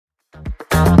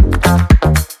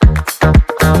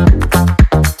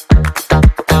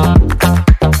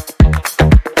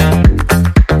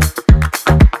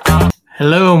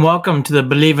Hello and welcome to the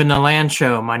Believe in the Land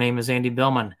show. My name is Andy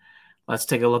Billman. Let's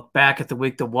take a look back at the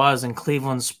week that was in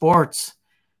Cleveland sports.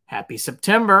 Happy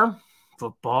September.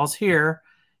 Football's here.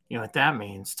 You know what that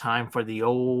means. Time for the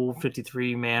old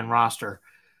 53-man roster,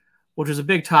 which was a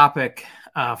big topic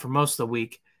for most of the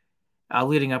week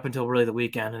leading up until really the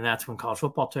weekend, and that's when college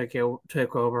football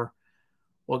took over.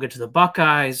 We'll get to the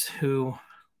Buckeyes, who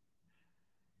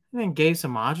I think gave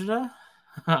some agita.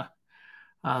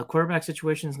 Quarterback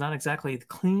situation is not exactly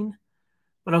clean,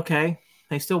 but okay,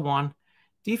 they still won.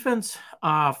 Defense,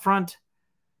 front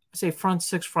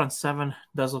six, front seven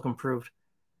does look improved.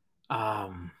 But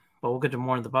we'll get to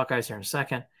more of the Buckeyes here in a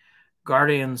second.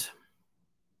 Guardians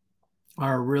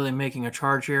are really making a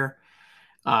charge here.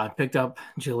 Picked up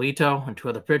Giolito and two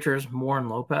other pitchers, Moore and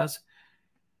Lopez.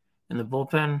 In the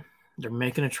bullpen, they're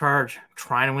making a charge,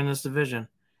 trying to win this division.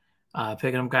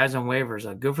 Picking up guys on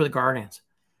waivers. Good for the Guardians.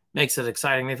 Makes it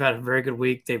exciting. They've had a very good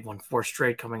week. They've won 4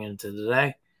 straight coming into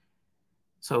today.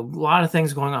 So a lot of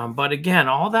things going on. But again,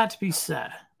 all that to be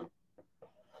said,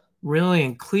 really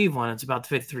in Cleveland, it's about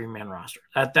the 53-man roster.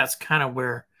 That's kind of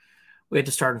where we had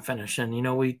to start and finish. And,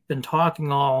 we've been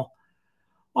talking all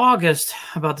August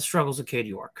about the struggles of Cade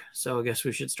York. So I guess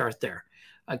we should start there.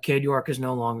 Cade York is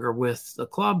no longer with the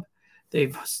club.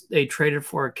 They traded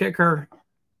for a kicker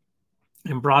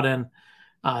and brought in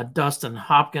Dustin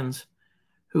Hopkins,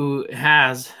 who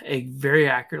has a very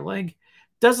accurate leg.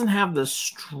 Doesn't have the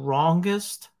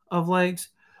strongest of legs,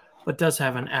 but does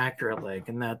have an accurate leg,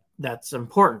 and that's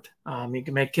important. He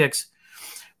can make kicks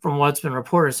from what's been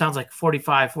reported. It sounds like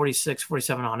 45, 46,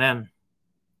 47 on end.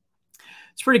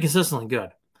 It's pretty consistently good.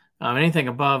 Anything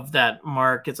above that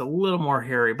mark, it's a little more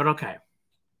hairy, but okay.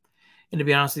 And to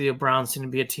be honest with you, Browns seem to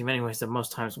be a team anyways that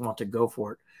most times want to go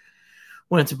for it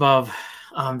when it's above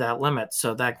that limit.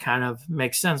 So that kind of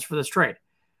makes sense for this trade.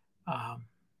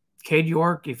 Cade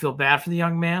York, you feel bad for the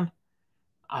young man.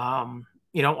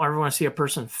 You don't ever want to see a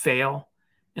person fail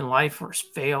in life or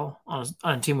fail on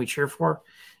a team we cheer for.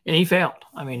 And he failed.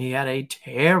 I mean, he had a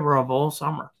terrible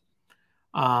summer.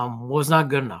 Was not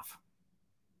good enough.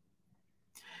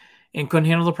 And couldn't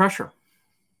handle the pressure.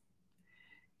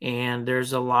 And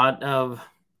there's a lot of,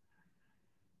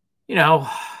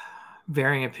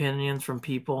 varying opinions from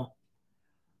people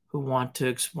who want to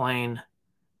explain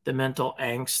the mental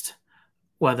angst,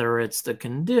 whether it's the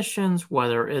conditions,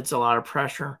 whether it's a lot of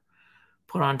pressure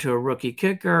put onto a rookie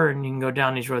kicker, and you can go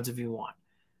down these roads if you want.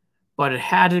 But it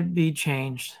had to be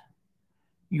changed.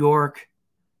 York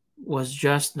was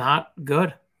just not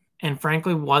good, and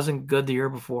frankly wasn't good the year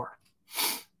before.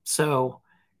 So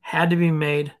had to be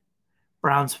made.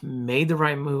 Browns made the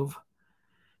right move.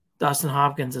 Dustin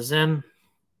Hopkins is in.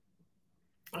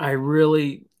 I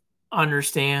really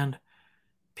understand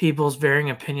people's varying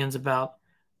opinions about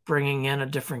bringing in a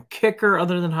different kicker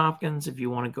other than Hopkins. If you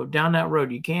want to go down that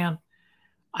road, you can.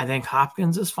 I think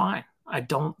Hopkins is fine. I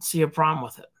don't see a problem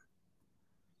with it.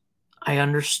 I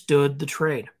understood the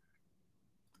trade.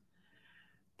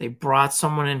 They brought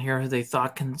someone in here who they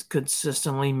thought can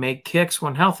consistently make kicks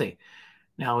when healthy.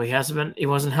 Now, he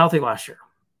wasn't healthy last year,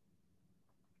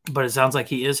 but it sounds like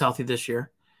he is healthy this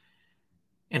year.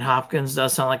 And Hopkins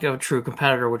does sound like a true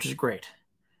competitor, which is great.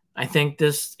 I think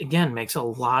this, again, makes a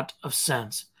lot of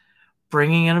sense.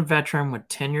 Bringing in a veteran with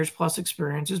 10 years plus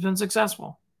experience who's been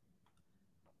successful.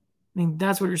 I mean,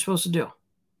 that's what you're supposed to do.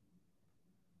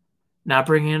 Not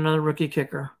bringing in another rookie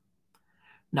kicker.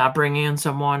 Not bringing in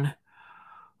someone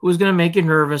who's going to make you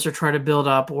nervous or try to build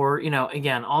up or,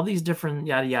 again, all these different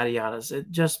yada, yada, yadas.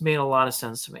 It just made a lot of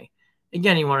sense to me.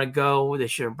 Again, you want to go, they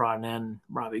should have brought in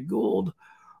Robbie Gould.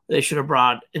 They should have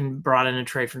brought in a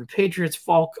trade from the Patriots.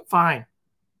 Falk, fine.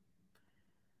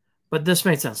 But this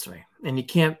made sense to me. And you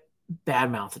can't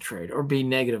badmouth the trade or be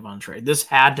negative on trade. This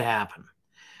had to happen.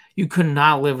 You could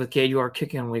not live with Cade York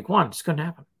kicking in week 1. This couldn't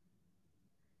happen.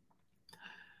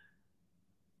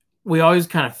 We always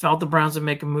kind of felt the Browns would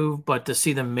make a move, but to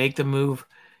see them make the move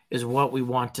is what we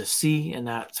want to see, and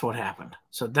that's what happened.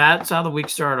 So that's how the week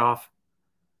started off.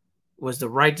 Was the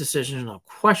right decision, no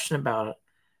question about it.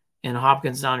 And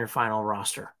Hopkins on your final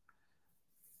roster.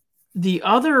 The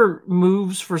other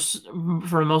moves, for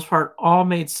the most part, all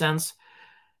made sense.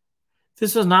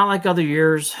 This was not like other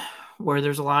years where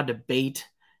there's a lot of debate.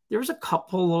 There was a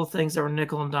couple little things that were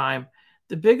nickel and dime.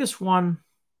 The biggest one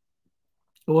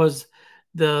was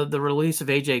the release of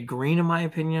A.J. Green, in my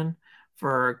opinion,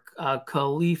 for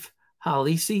Khalif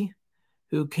Halisi,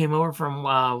 who came over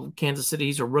from Kansas City.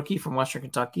 He's a rookie from Western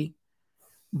Kentucky.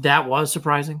 That was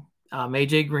surprising.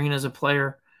 A.J. Green is a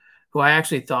player who I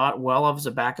actually thought well of as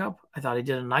a backup. I thought he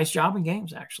did a nice job in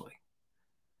games, actually.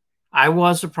 I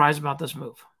was surprised about this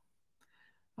move.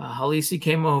 Halisi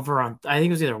came over on, I think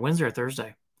it was either Wednesday or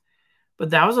Thursday.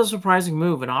 But that was a surprising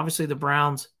move. And obviously the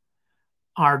Browns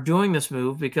are doing this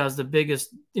move because the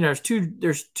biggest, there's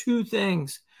two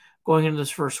things going into this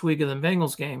first week of the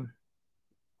Bengals game.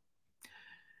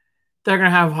 They're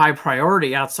going to have high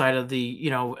priority outside of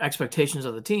the, expectations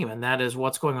of the team. And that is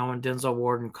what's going on with Denzel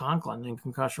Ward and Conklin in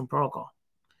concussion protocol.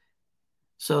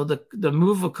 So the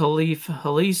move of Khalif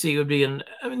Halisi would be a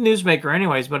newsmaker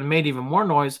anyways, but it made even more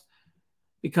noise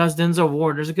because Denzel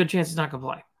Ward, there's a good chance he's not going to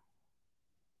play.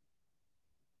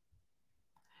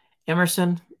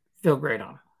 Emerson, feel great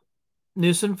on.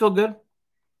 Newsom, feel good.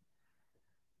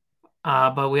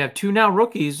 But we have two now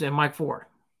rookies and Mike Ford.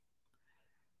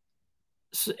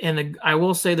 And I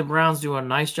will say the Browns do a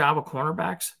nice job of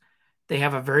cornerbacks. They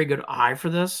have a very good eye for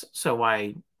this, so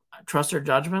I trust their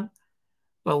judgment.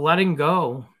 But letting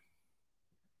go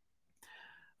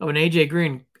of an A.J.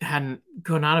 Green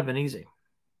could not have been easy.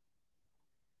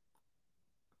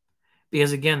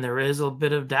 Because, again, there is a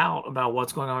bit of doubt about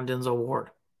what's going on in Denzel Ward.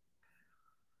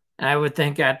 And I would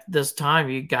think at this time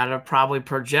you got to probably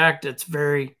project it's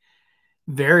very,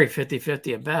 very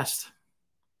 50-50 at best.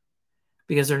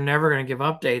 Because they're never going to give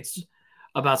updates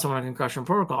about someone in concussion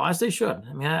protocol, as they should.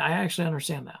 I mean, I actually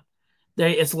understand that.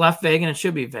 It's left vague and it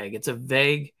should be vague. It's a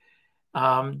vague,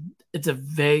 how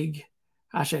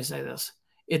should I say this?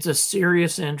 It's a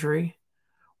serious injury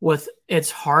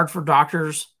it's hard for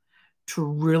doctors to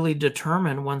really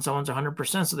determine when someone's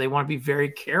 100%. So they want to be very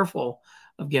careful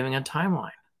of giving a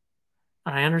timeline.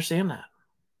 And I understand that.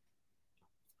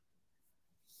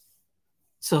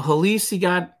 So Halisi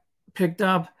got picked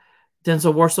up.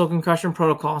 Denzel Ward still concussion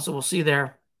protocol, so we'll see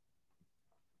there.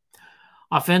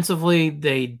 Offensively,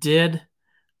 they did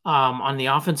on the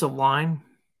offensive line.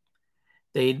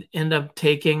 They end up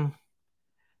taking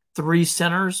 3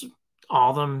 centers, all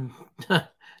of them,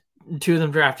 2 of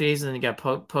them draftees, and then you got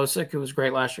Posick, who was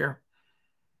great last year.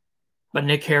 But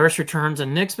Nick Harris returns,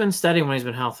 and Nick's been steady when he's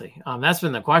been healthy. That's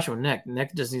been the question with Nick.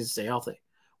 Nick just needs to stay healthy.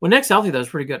 When Nick's healthy, though, it's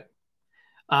pretty good.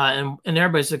 And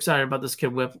everybody's excited about this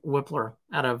kid Whippler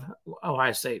out of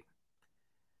Ohio State.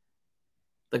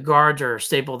 The guards are a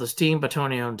staple of this team.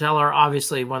 Batonio and Teller,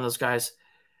 obviously one of those guys.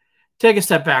 Take a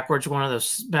step backwards. One of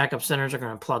those backup centers are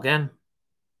going to plug in.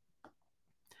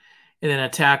 And then a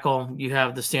tackle, you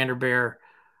have the standard bearer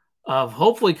of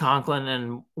hopefully Conklin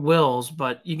and Wills,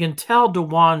 but you can tell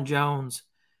DeJuan Jones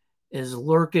is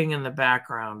lurking in the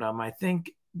background. I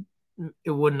think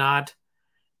it would not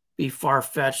be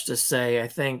far-fetched to say, I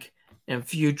think in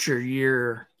future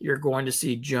year, you're going to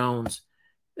see Jones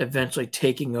eventually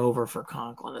taking over for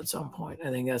Conklin at some point. I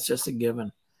think that's just a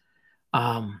given.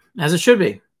 As it should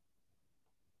be.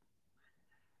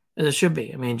 As it should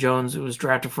be. I mean, Jones was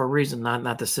drafted for a reason,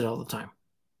 not to sit all the time.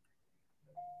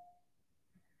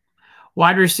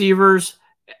 Wide receivers,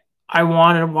 I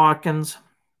wanted Watkins.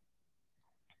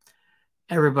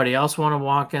 Everybody else wanted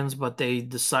Watkins, but they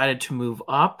decided to move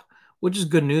up, which is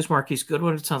good news. Marquise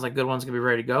Goodwin, it sounds like Goodwin's going to be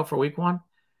ready to go for week 1.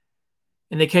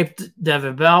 And they kept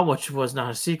Devin Bell, which was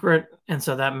not a secret. And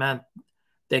so that meant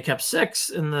they kept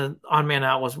 6, and the odd man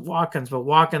out was Watkins. But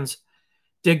Watkins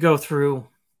did go through.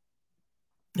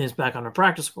 He's back on the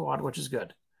practice squad, which is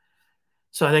good.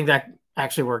 So I think that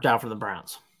actually worked out for the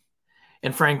Browns.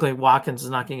 And frankly, Watkins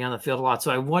is not getting on the field a lot.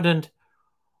 So I wouldn't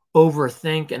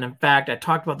overthink. And in fact, I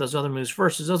talked about those other moves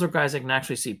first. Those are guys I can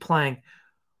actually see playing.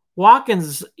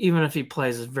 Watkins, even if he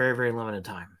plays, is very, very limited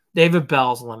time. David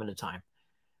Bell's limited time.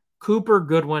 Cooper,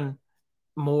 Goodwin,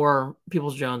 Moore,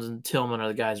 Peoples-Jones, and Tillman are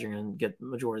the guys you're going to get the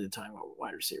majority of the time over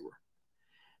wide receiver.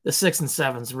 The 6 and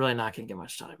 7 is really not going to get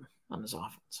much time on this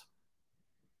offense.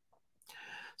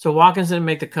 So Watkins didn't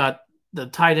make the cut. The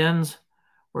tight ends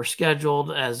were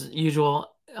scheduled as usual.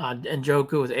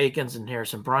 Njoku with Akins and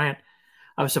Harrison Bryant.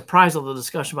 I was surprised at the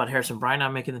discussion about Harrison Bryant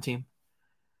not making the team.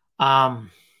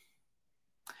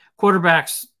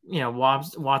 Quarterbacks,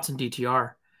 Watson,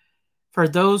 DTR. For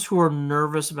those who are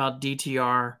nervous about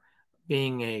DTR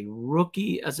being a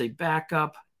rookie as a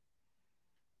backup,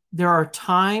 there are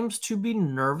times to be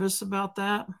nervous about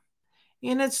that.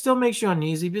 And it still makes you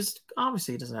uneasy because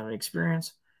obviously he doesn't have any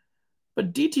experience.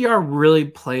 But DTR really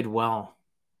played well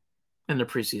in the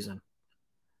preseason.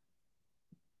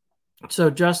 So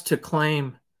just to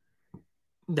claim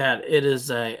that it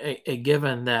is a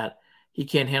given that he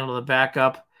can't handle the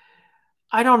backup,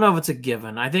 I don't know if it's a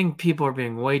given. I think people are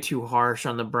being way too harsh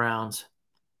on the Browns,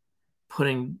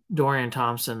 putting Dorian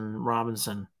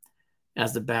Thompson-Robinson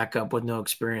as the backup with no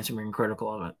experience and being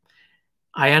critical of it.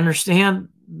 I understand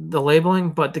the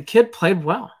labeling, but the kid played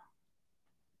well.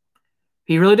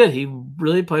 He really did. He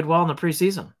really played well in the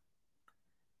preseason.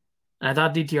 And I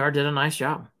thought DTR did a nice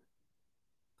job.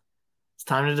 It's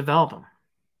time to develop him.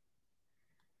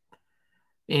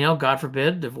 God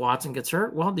forbid if Watson gets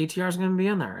hurt, well, DTR is going to be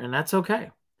in there, and that's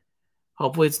okay.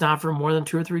 Hopefully it's not for more than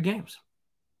 2 or 3 games.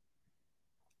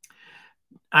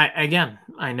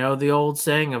 I know the old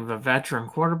saying of a veteran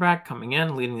quarterback coming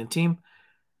in, leading the team,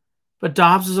 but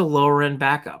Dobbs is a lower end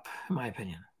backup, in my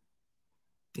opinion.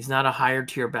 He's not a higher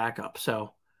tier backup,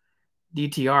 so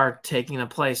DTR taking the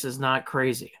place is not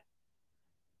crazy.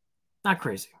 Not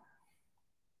crazy.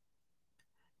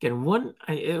 Again,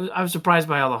 I was surprised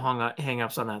by all the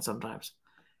hang-ups on that sometimes.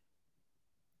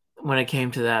 When it came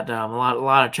to that, a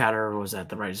lot of chatter was that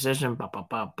the right decision, but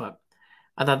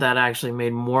I thought that actually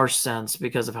made more sense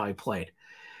because of how he played.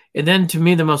 And then, to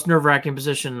me, the most nerve-wracking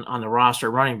position on the roster,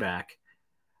 running back,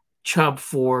 Chubb,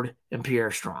 Ford, and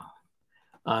Pierre Strong.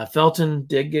 Felton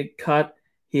did get cut.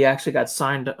 He actually got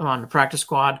signed on the practice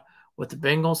squad with the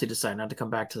Bengals. He decided not to come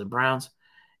back to the Browns.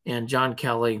 And John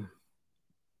Kelly,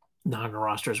 not on the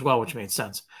roster as well, which made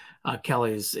sense.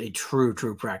 Kelly is a true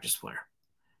practice player.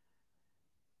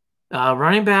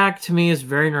 Running back, to me, is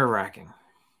very nerve-wracking.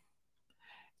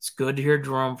 It's good to hear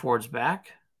Jerome Ford's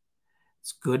back.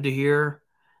 It's good to hear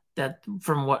that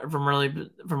from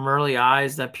early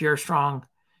eyes that Pierre Strong,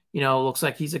 looks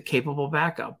like he's a capable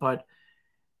backup. But,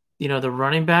 the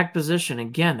running back position,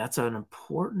 again, that's an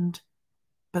important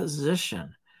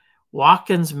position.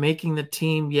 Watkins making the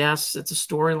team, yes, it's a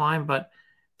storyline, but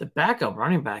the backup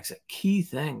running back's a key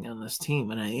thing on this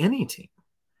team and on any team.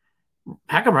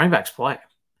 Backup running backs play.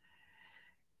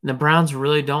 And the Browns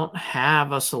really don't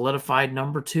have a solidified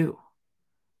number 2.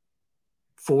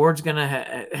 Ford's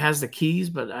has the keys,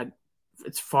 but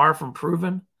it's far from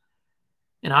proven.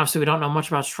 And obviously, we don't know much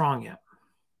about Strong yet.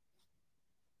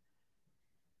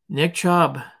 Nick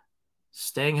Chubb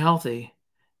staying healthy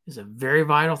is a very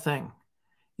vital thing.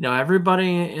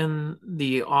 Everybody in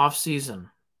the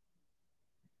offseason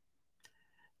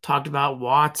talked about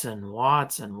Watson,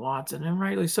 and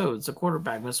rightly so. It's a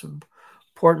quarterback, most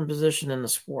important position in the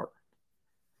sport.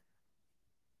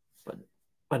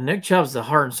 But Nick Chubb's the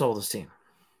heart and soul of this team.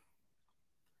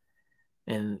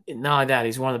 And not only that,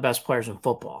 he's one of the best players in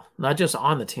football. Not just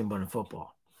on the team, but in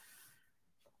football.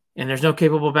 And there's no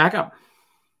capable backup.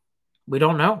 We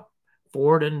don't know.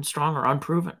 Ford and Strong are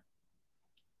unproven.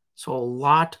 So a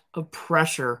lot of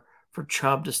pressure for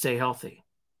Chubb to stay healthy.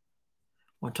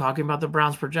 When talking about the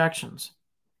Browns' projections,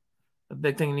 a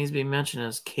big thing that needs to be mentioned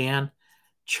is, can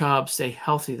Chubb stay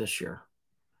healthy this year?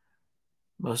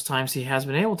 Most times he has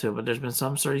been able to, but there's been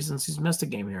some seasons he's missed a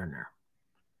game here and there.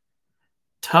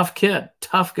 Tough kid,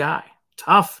 tough guy,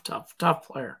 tough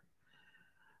player.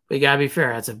 But you got to be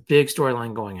fair. That's a big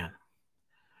storyline going in.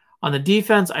 On the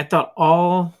defense, I thought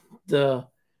all the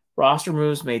roster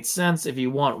moves made sense. If you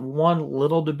want one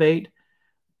little debate,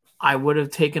 I would have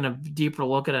taken a deeper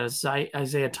look at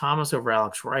Isaiah Thomas over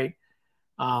Alex Wright.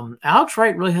 Alex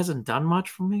Wright really hasn't done much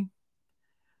for me.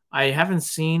 I haven't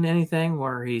seen anything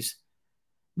where he's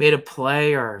made a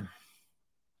play or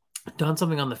done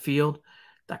something on the field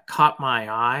that caught my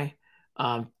eye.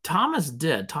 Thomas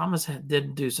did. Thomas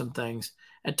did do some things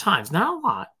at times. Not a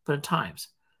lot, but at times.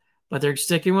 But they're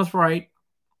sticking with Wright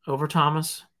over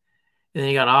Thomas. And then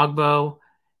you got Ogbo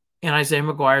and Isaiah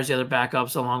McGuire's the other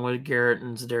backups, along with Garrett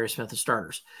and Zadarius Smith, the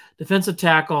starters. Defensive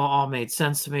tackle all made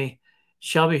sense to me.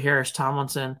 Shelby Harris,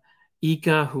 Tomlinson,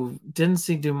 Ika, who didn't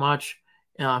see do much.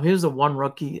 He was the one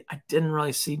rookie I didn't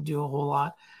really see do a whole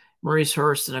lot. Maurice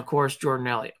Hurst, and, of course, Jordan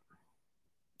Elliott.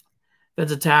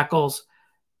 Defensive tackles,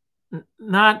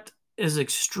 not as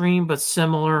extreme, but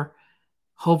similar.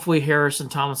 Hopefully Harris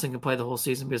and Tomlinson can play the whole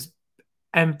season,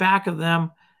 and back of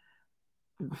them,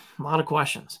 a lot of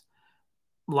questions.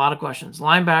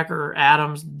 Linebacker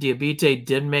Adams, Diabite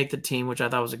did make the team, which I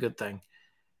thought was a good thing.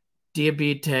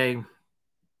 Diabite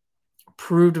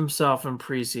proved himself in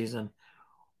preseason.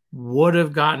 Would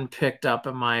have gotten picked up,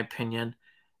 in my opinion.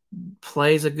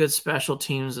 Plays a good special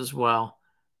teams as well.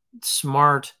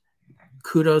 Smart.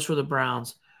 Kudos for the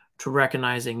Browns to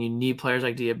recognizing you need players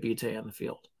like Diabite on the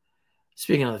field.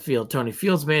 Speaking of the field, Tony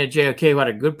Fields made a JOK who had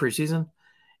a good preseason,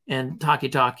 and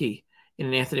Taki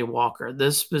and Anthony Walker.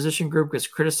 This position group gets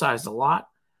criticized a lot.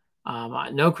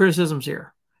 No criticisms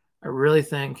here. I really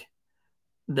think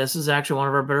this is actually one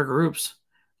of our better groups.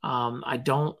 I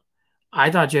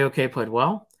thought JOK played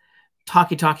well.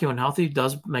 Taki, when healthy,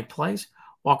 does make plays.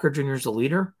 Walker Jr. is the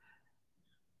leader.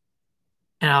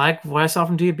 And I like what I saw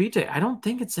from Diabite. I don't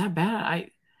think it's that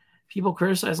bad. People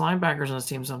criticize linebackers on this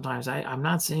team sometimes. I'm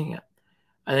not seeing it.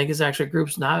 I think it's actually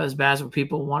group's not as bad as what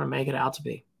people want to make it out to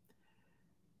be.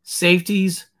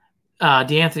 Safeties,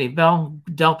 DeAnthony Bell,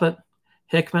 Delpit,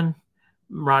 Hickman,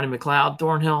 Ronnie McLeod,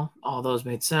 Thornhill, all those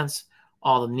made sense.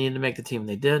 All of them needed to make the team.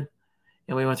 They did.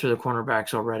 And we went through the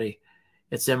cornerbacks already.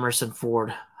 It's Emerson,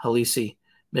 Ford, Halisi,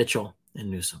 Mitchell, and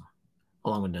Newsome,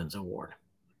 along with Denzel Ward.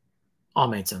 All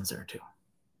made sense there, too.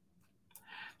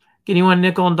 Anyone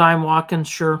nickel and dime Watkins?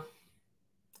 Sure.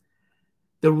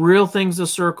 The real thing's to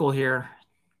circle here,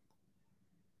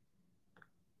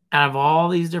 out of all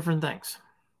these different things,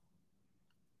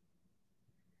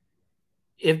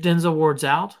 if Denzel Ward's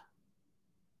out,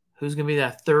 who's going to be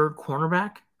that third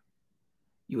cornerback?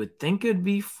 You would think it'd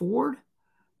be Ford,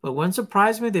 but wouldn't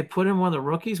surprise me they put in one of the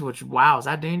rookies, which, wow, is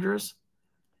that dangerous?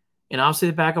 And obviously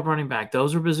the backup running back.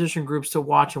 Those are position groups to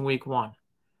watch in week 1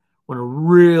 when it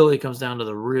really comes down to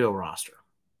the real roster.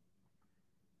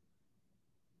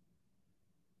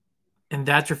 And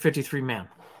that's your 53-man.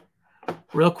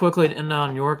 Real quickly to end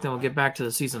on York, then we'll get back to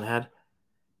the season ahead.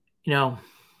 You know,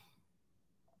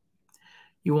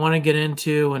 you want to get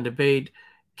into and debate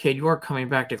Cade York coming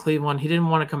back to Cleveland. He didn't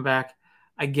want to come back.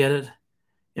 I get it.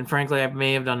 And frankly, I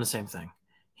may have done the same thing.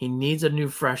 He needs a new,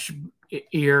 fresh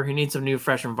ear. He needs a new,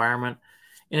 fresh environment.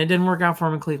 And it didn't work out for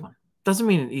him in Cleveland. Doesn't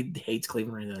mean he hates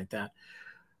Cleveland or anything like that.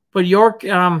 But York,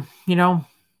 him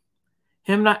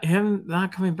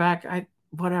not coming back,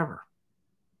 whatever.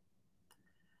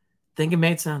 Think it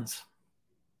made sense.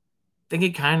 Think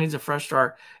he kind of needs a fresh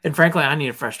start. And frankly, I need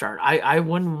a fresh start. I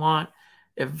wouldn't want,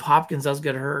 if Hopkins does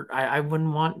get hurt, I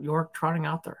wouldn't want York trotting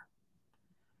out there.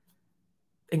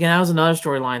 Again, that was another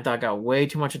storyline that got way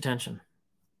too much attention.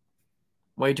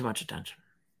 Way too much attention.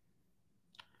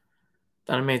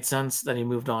 That it made sense that he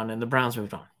moved on and the Browns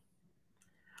moved on.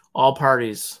 All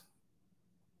parties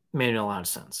made a lot of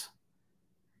sense.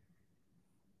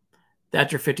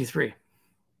 That's your 53.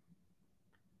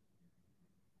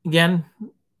 Again,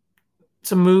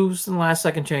 some moves and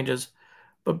last-second changes,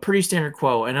 but pretty standard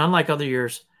quo. And unlike other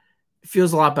years, it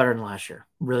feels a lot better than last year.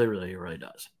 Really, really, it really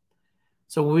does.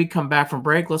 So when we come back from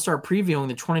break, let's start previewing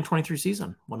the 2023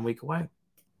 season 1 week away.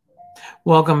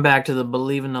 Welcome back to the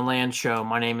Believe in the Land show.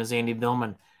 My name is Andy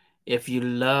Billman. If you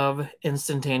love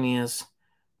instantaneous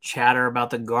chatter about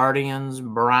the Guardians,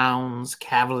 Browns,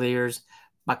 Cavaliers,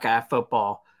 Buckeye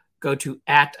football, go to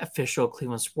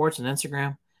 @officialclevelandsports on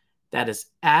Instagram. That is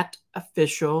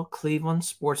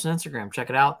 @officialclevelandsports on Instagram. Check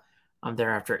it out. I'm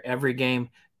there after every game.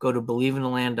 Go to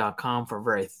believeintheland.com for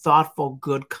very thoughtful,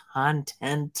 good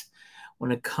content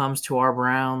when it comes to our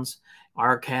Browns,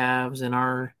 our Cavs, and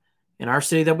our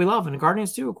city that we love, and the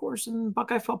Guardians too, of course, and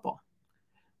Buckeye football.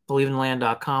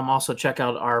 believeintheland.com. Also check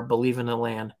out our Believe in the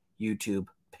Land YouTube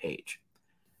page.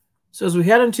 So as we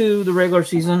head into the regular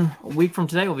season, a week from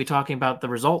today, we'll be talking about the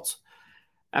results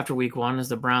after week 1 as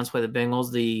the Browns play the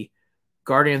Bengals. The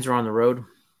Guardians are on the road,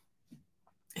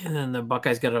 and then the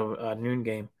Buckeyes got a noon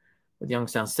game with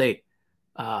Youngstown State,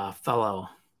 fellow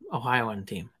Ohioan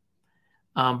team.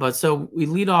 But so we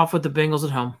lead off with the Bengals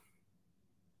at home.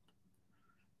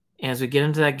 And as we get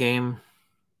into that game,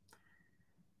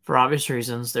 for obvious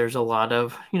reasons, there's a lot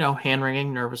of,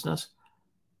 hand-wringing nervousness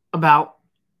about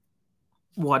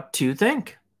what to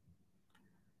think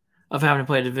of having to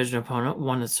play a division opponent,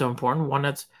 one that's so important, one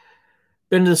that's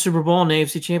been to the Super Bowl and the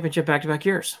AFC Championship back-to-back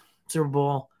years. Super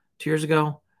Bowl 2 years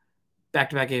ago,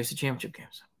 back-to-back AFC Championship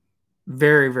games.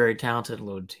 Very, very talented,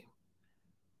 loaded team.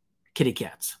 Kitty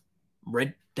Cats.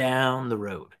 Right down the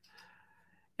road.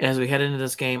 As we head into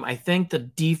this game, I think the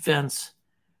defense,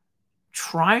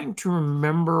 trying to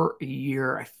remember a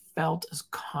year I felt as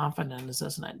confident as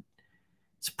this, and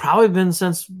it's probably been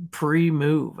since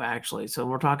pre-move, actually. So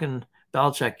we're talking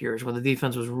Belichick years where the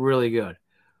defense was really good.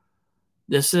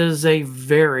 This is a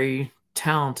very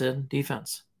talented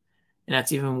defense, and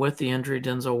that's even with the injury of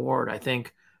Denzel Ward. I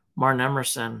think Martin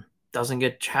Emerson doesn't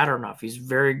get chatter enough. He's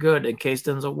very good in case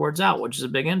Denzel Ward's out, which is a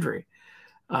big injury.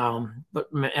 But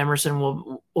Emerson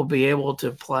will be able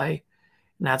to play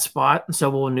in that spot, and so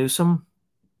will Newsome.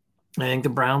 I think the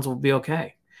Browns will be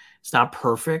okay. It's not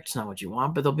perfect. It's not what you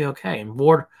want, but they'll be okay. And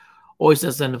Ward always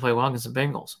does tend to play well against the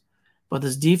Bengals. But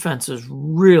this defense is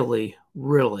really,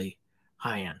 really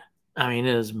high-end. I mean,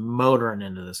 it is motoring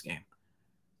into this game.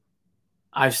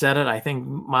 I've said it. I think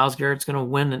Myles Garrett's going to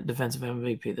win the defensive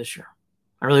MVP this year.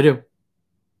 I really do.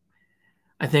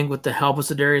 I think with the help of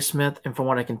Zadarius Smith and from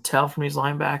what I can tell from these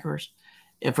linebackers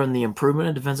and from the improvement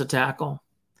in defensive tackle,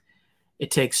 it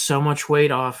takes so much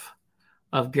weight off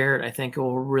of Garrett. I think it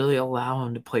will really allow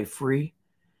him to play free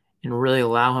and really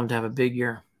allow him to have a big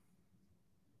year.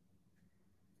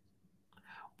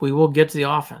 We will get to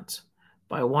the offense,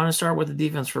 but I want to start with the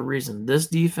defense for a reason. This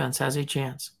defense has a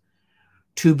chance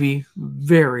to be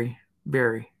very,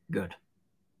 very good.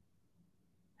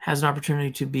 Has an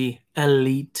opportunity to be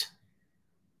elite.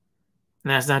 And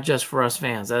that's not just for us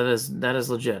fans. That is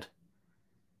legit.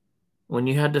 When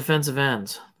you have defensive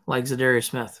ends like Zadarius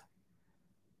Smith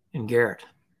and Garrett,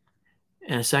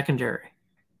 and a secondary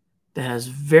that has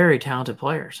very talented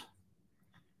players.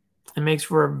 It makes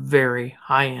for a very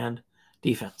high-end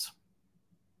defense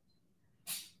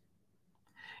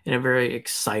and a very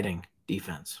exciting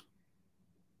defense.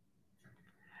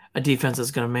 A defense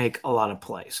that's going to make a lot of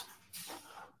plays.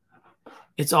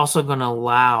 It's also going to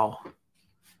allow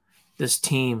this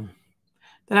team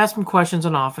that has some questions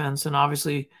on offense, and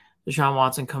obviously Deshaun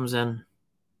Watson comes in.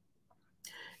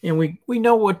 And we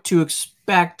know what to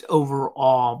expect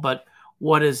overall, but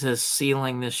what is his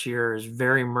ceiling this year is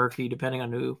very murky depending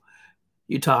on who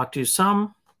you talk to.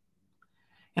 Some,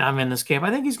 and I'm in this camp,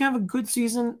 I think he's going to have a good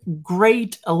season,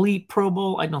 great, elite Pro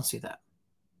Bowl. I don't see that.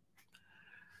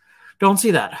 Don't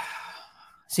see that.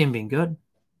 See him being good.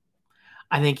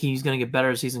 I think he's going to get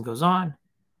better as the season goes on.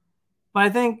 But I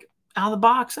think out of the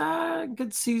box, I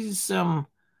could see some,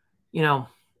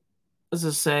 let's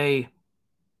just say,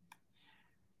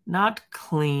 not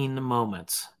clean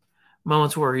moments.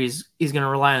 Moments where he's going to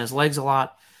rely on his legs a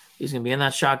lot. He's going to be in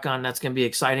that shotgun. That's going to be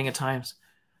exciting at times.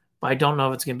 But I don't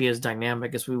know if it's going to be as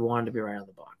dynamic as we wanted to be right out of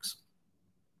the box.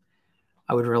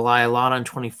 I would rely a lot on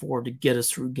 24 to get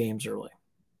us through games early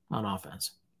on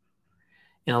offense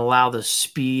and allow the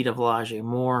speed of Elijah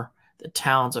Moore, the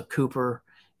talents of Cooper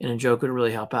and Njoku to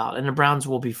really help out. And the Browns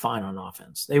will be fine on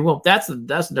offense. They will. That's the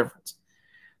difference.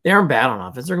 They aren't bad on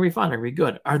offense. They're going to be fine. They're going to be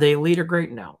good. Are they elite or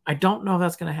great? No. I don't know if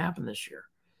that's going to happen this year.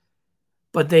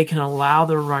 But they can allow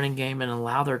their running game and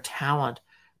allow their talent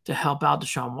to help out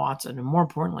Deshaun Watson. And more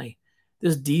importantly,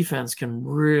 this defense can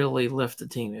really lift the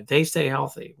team. If they stay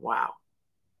healthy, wow.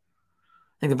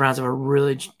 I think the Browns have a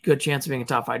really good chance of being a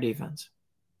top 5 defense.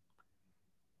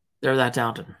 They're that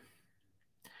talented.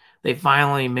 They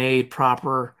finally made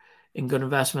proper and good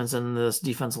investments in this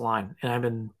defensive line. And I've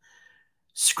been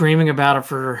screaming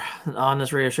about it on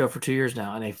this radio show for 2 years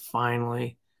now. And they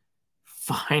finally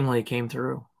came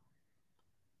through.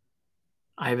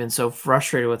 I've been so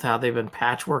frustrated with how they've been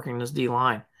patchworking this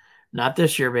D-line. Not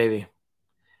this year, baby.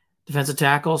 Defensive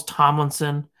tackles,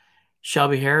 Tomlinson,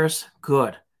 Shelby Harris,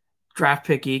 good. Draft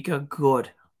pick Ika, good.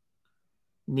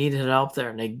 Needed help there,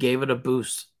 and they gave it a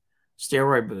boost.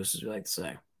 Steroid boost, as we like to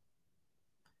say.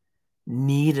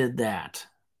 Needed that.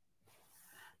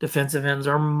 Defensive ends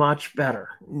are much better.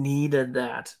 Needed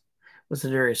that with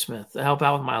Zadarius Smith to help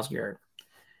out with Myles Garrett.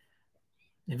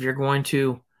 If you're going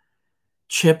to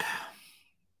chip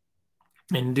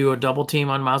and do a double team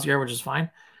on Myles Garrett, which is fine,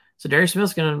 Zadarius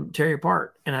Smith's going to tear you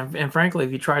apart. And frankly,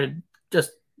 if you try to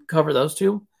just cover those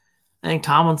two, I think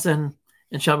Tomlinson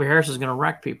and Shelby Harris is going to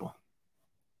wreck people.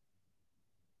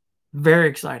 Very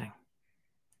exciting.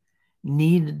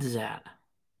 Needed that.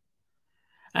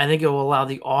 I think it will allow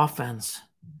the offense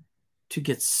to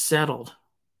get settled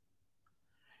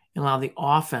and allow the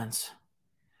offense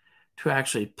to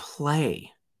actually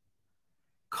play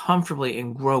comfortably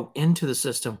and grow into the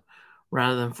system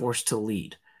rather than forced to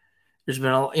lead. There's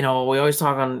been, we always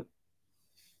talk on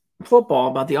football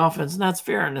about the offense, and that's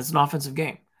fair, and it's an offensive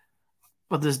game.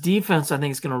 But this defense, I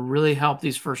think, is going to really help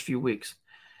these first few weeks,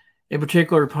 in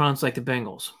particular opponents like the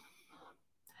Bengals,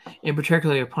 in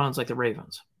particular opponents like the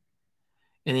Ravens.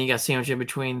 And then you got sandwiched in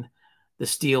between the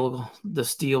Steelers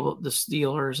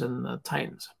and the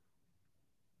Titans.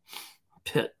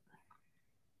 Pitt.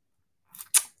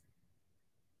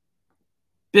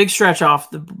 Big stretch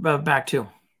off the back two.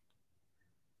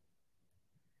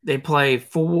 They play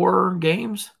 4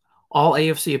 games, all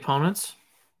AFC opponents.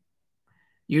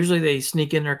 Usually they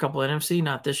sneak in there a couple NFC,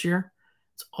 not this year.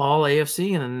 It's all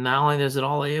AFC, and not only is it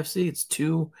all AFC, it's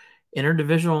 2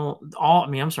 interdivisional,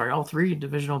 all 3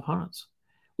 divisional opponents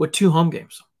with 2 home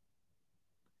games.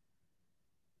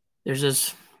 There's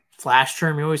this flash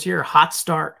term you always hear, hot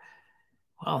start.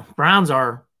 Well, Browns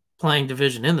are playing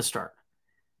division in the start.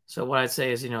 So what I'd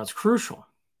say is, it's crucial.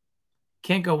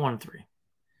 Can't go 1-3.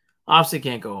 Obviously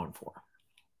can't go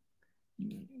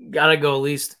 1-4. Got to go at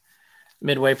least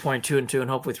midway point 2-2 and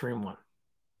hopefully 3-1.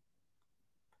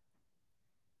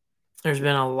 There's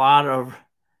been a lot of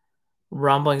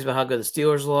rumblings about how good the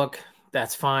Steelers look.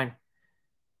 That's fine.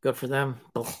 Good for them.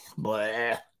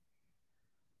 Blah.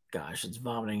 Gosh, it's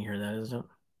vomiting here, that isn't it?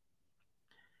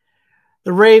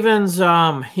 The Ravens,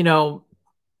 high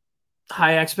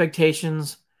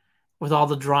expectations with all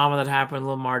the drama that happened with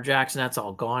Lamar Jackson. That's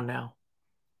all gone now.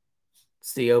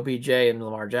 It's the OBJ and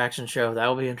Lamar Jackson show. That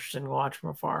will be interesting to watch from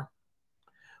afar.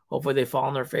 Hopefully they fall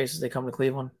on their faces as they come to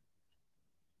Cleveland.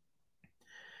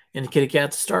 And the Kitty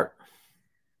Cats start.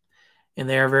 And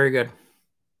they are very good.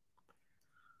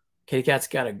 Kitty Cat's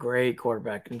got a great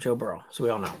quarterback in Joe Burrow, so we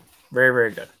all know. Very,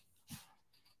 very good.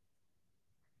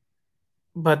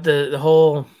 But the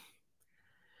whole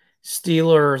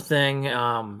Steeler thing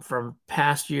from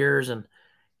past years, and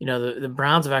the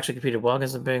Browns have actually competed well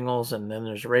against the Bengals, and then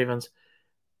there's the Ravens.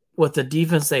 With the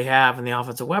defense they have and the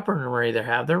offensive weaponry they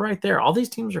have, they're right there. All these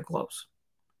teams are close.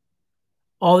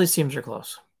 All these teams are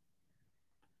close.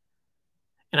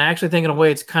 And I actually think in a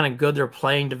way it's kind of good they're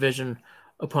playing division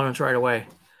opponents right away,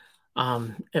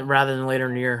 rather than later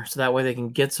in the year, so that way they can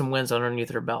get some wins underneath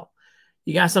their belt.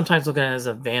 You guys sometimes look at it as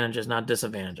advantages, not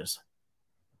disadvantages.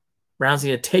 Browns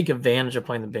need to take advantage of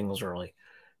playing the Bengals early.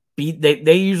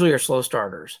 They usually are slow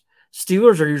starters.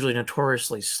 Steelers are usually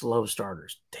notoriously slow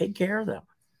starters. Take care of them.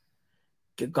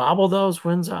 Gobble those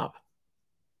wins up.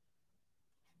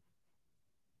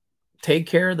 Take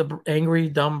care of the angry,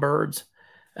 dumb birds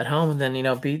at home, and then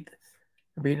beat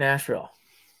Nashville.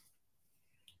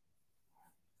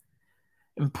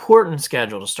 Important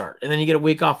schedule to start, and then you get a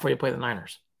week off before you play the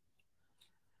Niners.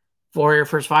 4 of your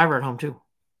first 5 are at home too.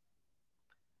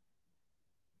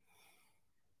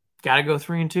 Got to go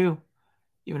 3-2,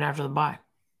 even after the bye.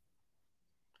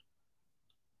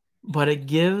 But it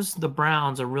gives the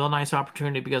Browns a real nice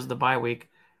opportunity because of the bye week,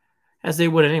 as they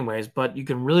would anyways. But you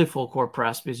can really full court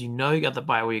press because you got the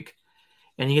bye week,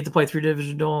 and you get to play 3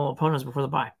 divisional opponents before the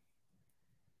bye.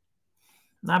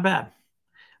 Not bad.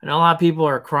 I know a lot of people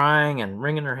are crying and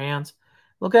wringing their hands.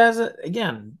 Look at it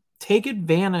again. Take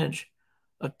advantage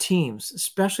of teams,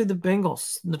 especially the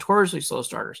Bengals, notoriously slow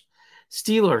starters.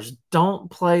 Steelers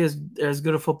don't play as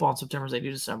good a football in September as they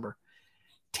do December.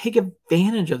 Take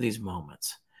advantage of these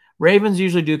moments. Ravens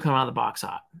usually do come out of the box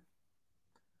hot.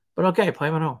 But okay, play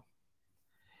them at home.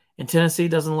 And Tennessee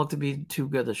doesn't look to be too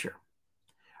good this year.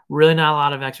 Really not a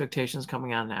lot of expectations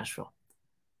coming out of Nashville.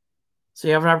 So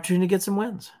you have an opportunity to get some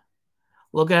wins.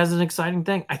 Look at it as an exciting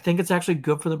thing. I think it's actually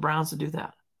good for the Browns to do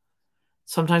that.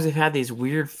 Sometimes they've had these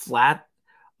weird flat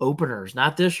openers.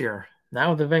 Not this year. Not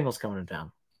with the Bengals coming to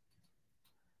town.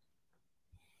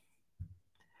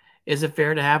 Is it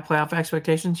fair to have playoff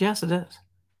expectations? Yes, it is.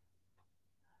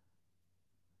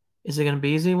 Is it going to be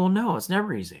easy? Well, no, it's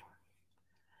never easy.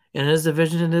 In this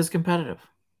division, it is competitive.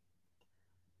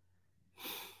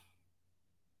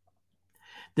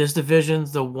 This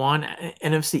division's the one.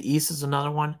 NFC East is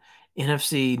another one.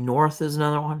 NFC North is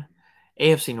another one.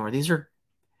 AFC North. These are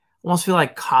almost feel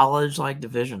like college-like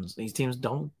divisions. These teams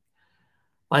don't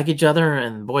like each other,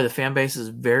 and boy, the fan base is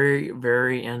very,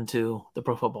 very into the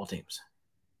pro football teams.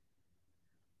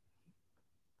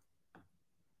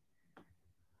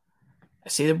 I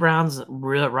see the Browns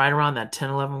right around that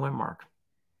 10-11 win mark.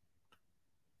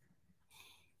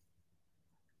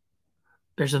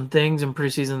 There's some things in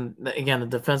preseason, again,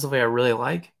 defensively I really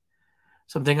like.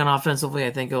 Something on offensively, I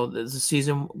think as the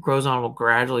season grows on, will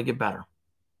gradually get better.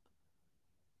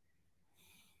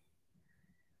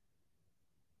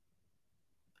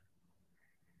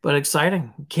 But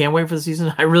exciting. Can't wait for the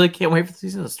season. I really can't wait for the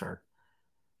season to start.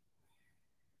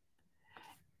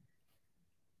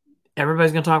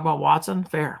 Everybody's going to talk about Watson.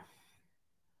 Fair.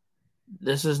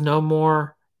 This is no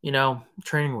more,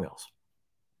 training wheels.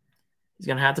 He's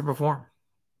going to have to perform.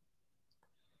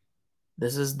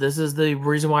 This is the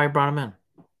reason why I brought him in.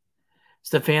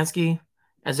 Stefanski,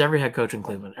 as every head coach in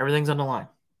Cleveland, everything's on the line.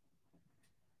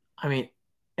 I mean,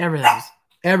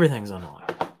 everything's on the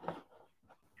line.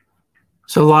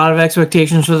 So a lot of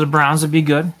expectations for the Browns to be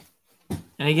good.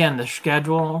 And again, the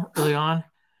schedule early on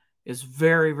is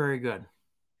very, very good.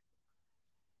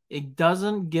 It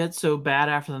doesn't get so bad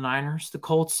after the Niners. The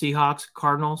Colts, Seahawks,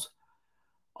 Cardinals,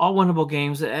 all winnable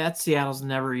games. At Seattle's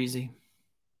never easy.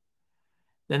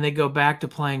 Then they go back to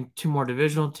playing 2 more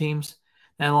divisional teams.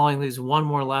 That only leaves 1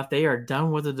 more left. They are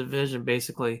done with the division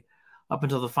basically up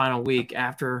until the final week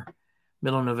after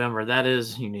middle of November. That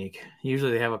is unique.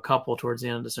 Usually they have a couple towards the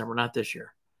end of December, not this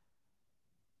year.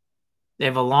 They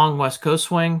have a long West Coast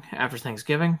swing after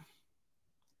Thanksgiving.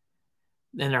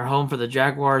 Then they're home for the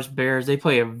Jaguars, Bears. They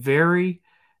play a very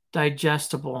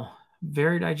digestible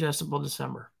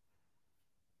December,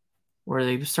 where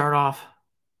they start off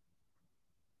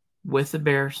with the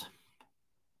Bears,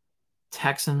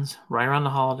 Texans, right around the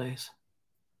holidays.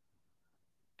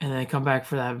 And they come back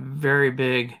for that very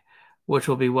big, which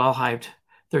will be well-hyped,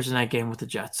 Thursday night game with the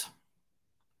Jets,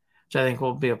 which I think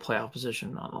will be a playoff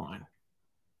position on the line.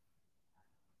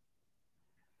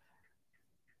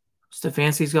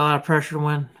 Stefanski's got a lot of pressure to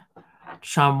win.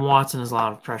 Deshaun Watson has a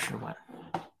lot of pressure to win.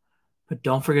 But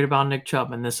don't forget about Nick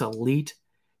Chubb, and this elite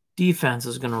defense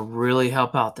is going to really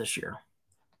help out this year.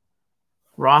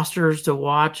 Roster positions to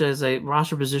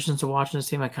watch in this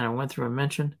team, I kind of went through and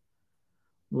mentioned.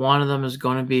 One of them is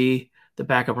going to be the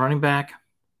backup running back.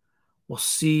 We'll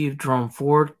see if Jerome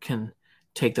Ford can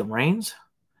take the reins.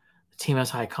 The team has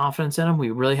high confidence in him.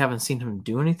 We really haven't seen him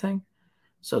do anything.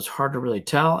 So it's hard to really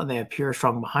tell. And they have Pure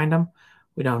Strong behind them.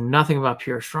 We know nothing about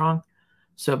Pure Strong.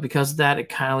 So because of that, it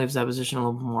kind of leaves that position a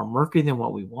little bit more murky than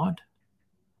what we want.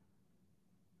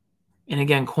 And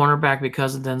again, cornerback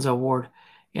because of Denzel Ward,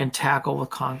 and tackle with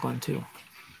Conklin too.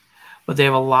 But they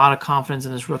have a lot of confidence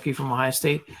in this rookie from Ohio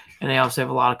State, and they also have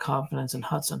a lot of confidence in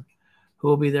Hudson, who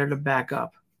will be there to back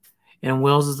up. And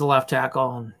Wills is the left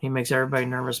tackle, and he makes everybody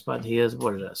nervous, but he is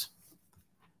what it is.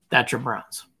 That's your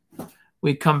Browns.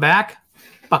 We come back,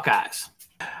 Buckeyes.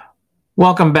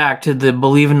 Welcome back to the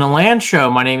Believe in the Land show.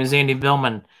 My name is Andy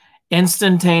Billman.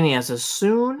 Instantaneous. As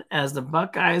soon as the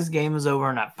Buckeyes game is over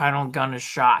and that final gun is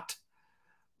shot,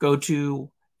 go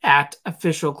to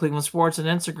 @official Cleveland Sports on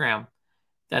Instagram.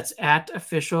 That's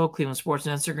 @official Cleveland Sports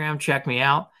on Instagram. Check me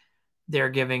out. They're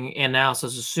giving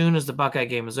analysis as soon as the Buckeye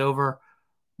game is over.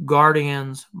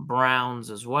 Guardians, Browns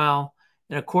as well.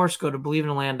 And of course, go to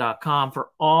believeintheland.com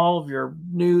for all of your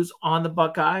news on the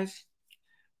Buckeyes,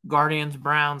 Guardians,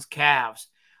 Browns, Cavs.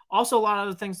 Also, a lot of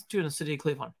other things too in the city of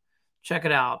Cleveland. Check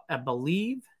it out at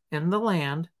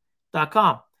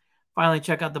believeintheland.com. Finally,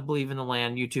 check out the Believe in the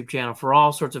Land YouTube channel for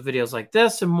all sorts of videos like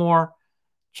this and more.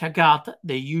 Check out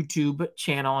the YouTube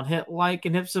channel and hit like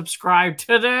and hit subscribe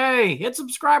today. Hit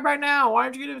subscribe right now. Why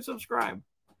aren't you going to subscribe?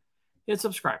 Hit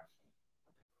subscribe.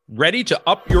 Ready to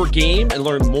up your game and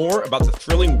learn more about the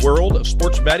thrilling world of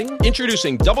sports betting?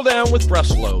 Introducing Double Down with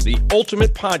Breslow, the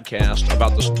ultimate podcast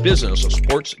about the business of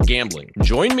sports gambling.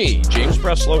 Join me, James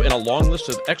Breslow, and a long list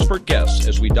of expert guests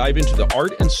as we dive into the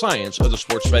art and science of the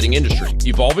sports betting industry.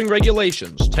 Evolving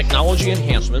regulations, technology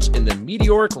enhancements, and the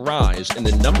meteoric rise in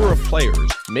the number of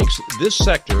players makes this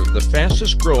sector the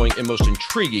fastest growing and most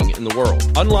intriguing in the world.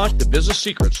 Unlock the business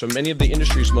secrets from many of the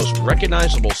industry's most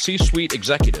recognizable C-suite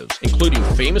executives, including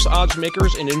famous odds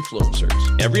makers and influencers.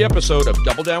 Every episode of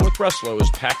Double Down with Breslow is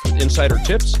packed with insider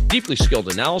tips, deeply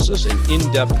skilled analysis, and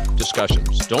in-depth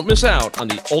discussions. Don't miss out on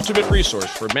the ultimate resource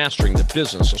for mastering the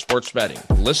business of sports betting.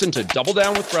 Listen to Double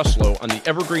Down with Breslow on the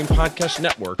Evergreen Podcast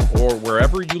Network or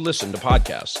wherever you listen to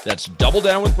podcasts. That's Double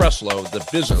Down with Breslow, the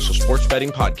business of sports betting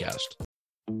podcast.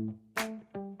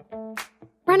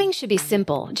 Running should be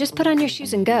simple. Just put on your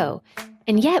shoes and go.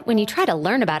 And yet, when you try to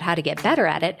learn about how to get better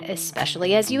at it,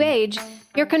 especially as you age,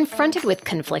 you're confronted with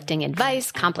conflicting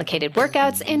advice, complicated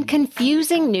workouts, and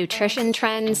confusing nutrition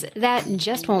trends that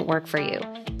just won't work for you.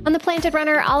 On The Planted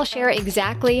Runner, I'll share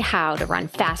exactly how to run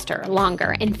faster,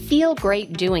 longer, and feel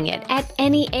great doing it at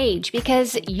any age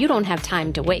because you don't have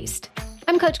time to waste.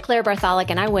 I'm Coach Claire Bartholic,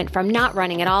 and I went from not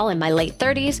running at all in my late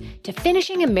 30s to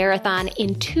finishing a marathon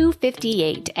in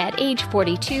 2:58 at age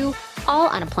 42, all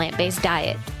on a plant-based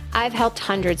diet. I've helped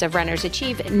hundreds of runners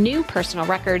achieve new personal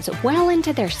records well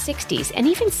into their 60s and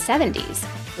even 70s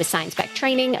with science-backed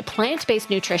training, plant-based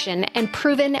nutrition, and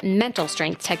proven mental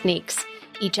strength techniques.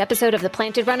 Each episode of The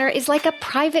Planted Runner is like a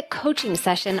private coaching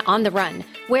session on the run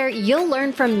where you'll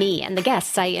learn from me and the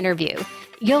guests I interview.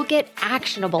 You'll get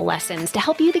actionable lessons to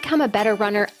help you become a better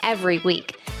runner every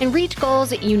week and reach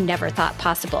goals you never thought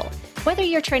possible. Whether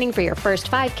you're training for your first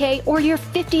 5K or your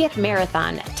 50th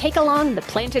marathon, take along the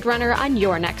Planted Runner on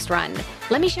your next run.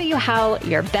 Let me show you how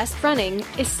your best running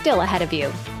is still ahead of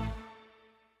you.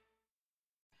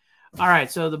 All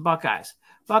right, so the Buckeyes.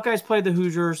 Buckeyes played the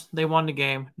Hoosiers. They won the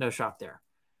game. No shock there.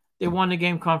 They won the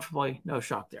game comfortably. No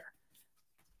shock there.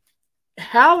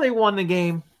 How they won the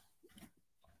game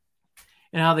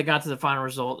and how they got to the final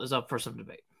result is up for some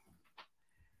debate.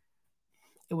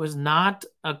 It was not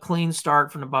a clean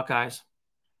start from the Buckeyes,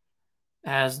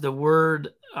 as the word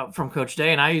from Coach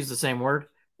Day, and I use the same word,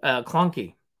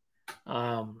 clunky.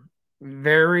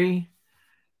 Very,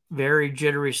 very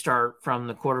jittery start from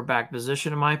the quarterback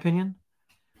position, in my opinion.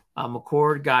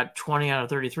 McCord got 20 out of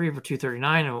 33 for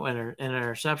 239 and an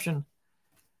interception,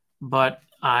 but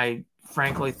I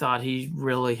frankly thought he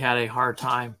really had a hard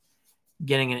time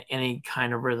getting in any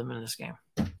kind of rhythm in this game.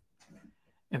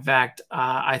 In fact,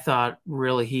 I thought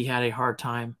really he had a hard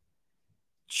time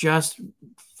just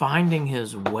finding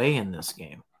his way in this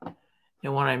game.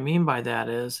 And what I mean by that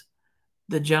is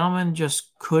the gentleman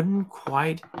just couldn't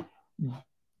quite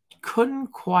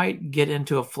get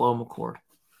into a flow, McCord.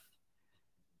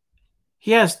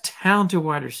 He has talented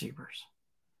wide receivers.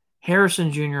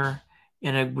 Harrison Jr.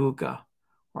 and Egbuka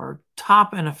are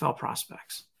top NFL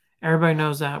prospects. Everybody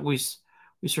knows that. We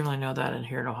certainly know that in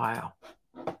here in Ohio.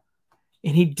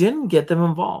 And he didn't get them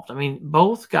involved. I mean,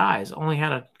 both guys only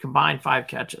had a combined 5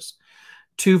 catches.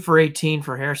 2 for 18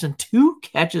 for Harrison. 2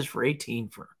 catches for 18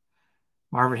 for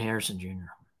Marvin Harrison Jr.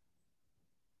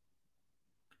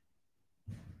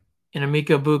 And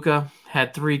Emeka Egbuka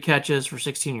had 3 catches for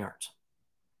 16 yards.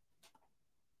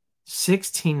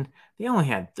 16. They only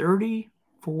had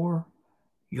 34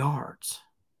 yards.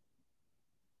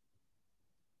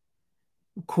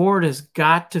 McCord has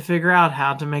got to figure out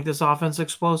how to make this offense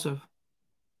explosive.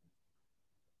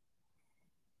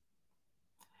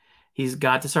 He's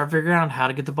got to start figuring out how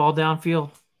to get the ball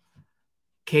downfield.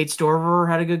 Kate Storver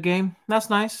had a good game. That's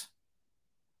nice.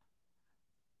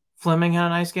 Fleming had a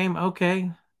nice game.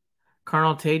 Okay.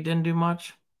 Colonel Tate didn't do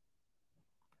much.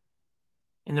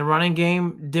 In the running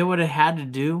game, did what it had to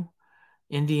do.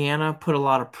 Indiana put a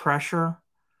lot of pressure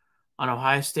on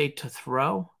Ohio State to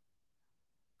throw.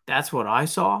 That's what I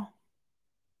saw.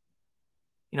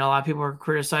 A lot of people were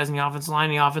criticizing the offensive line.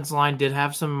 The offensive line did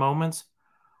have some moments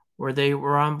where they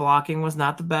were on blocking was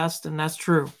not the best, and that's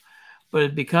true.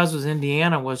 But because it was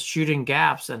Indiana was shooting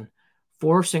gaps and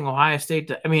forcing Ohio State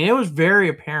to, it was very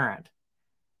apparent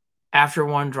after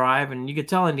one drive, and you could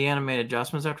tell Indiana made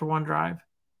adjustments after one drive.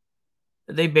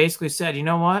 They basically said, you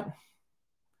know what?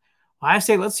 Ohio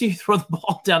State, let's see you throw the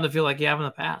ball down the field like you have in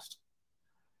the past.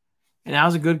 And that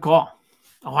was a good call.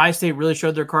 Ohio State really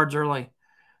showed their cards early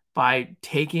by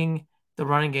taking the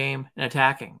running game and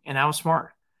attacking, and that was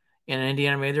smart. And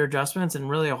Indiana made their adjustments, and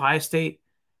really Ohio State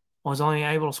was only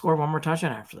able to score one more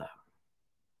touchdown after that.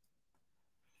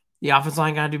 The offensive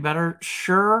line got to do better,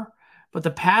 sure, but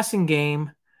the passing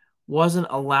game wasn't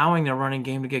allowing the running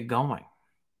game to get going.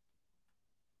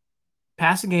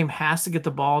 Passing game has to get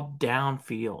the ball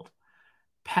downfield.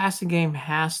 Passing game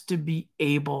has to be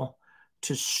able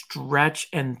to stretch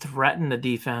and threaten the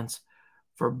defense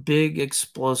for big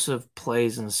explosive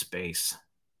plays in space.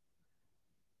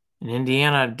 And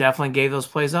Indiana definitely gave those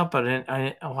plays up, but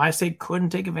Ohio State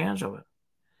couldn't take advantage of it.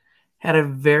 Had a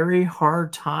very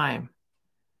hard time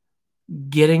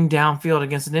getting downfield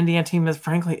against an Indiana team that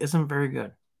frankly isn't very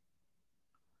good.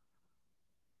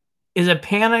 Is it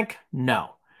panic?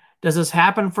 No. Does this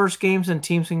happen first games and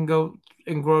teams can go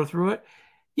and grow through it?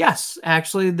 Yes.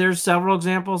 Actually, there's several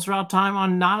examples throughout time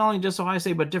on not only just Ohio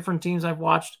State, but different teams I've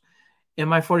watched in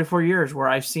my 44 years where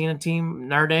I've seen a team,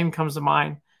 Notre Dame comes to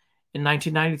mind in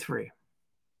 1993.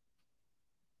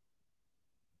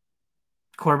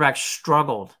 Quarterback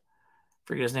struggled.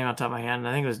 Forget his name on top of my head.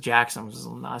 I think it was Jackson was his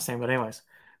last name. But anyways,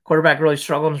 quarterback really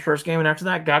struggled in his first game, and after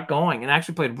that got going and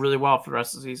actually played really well for the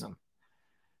rest of the season.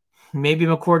 Maybe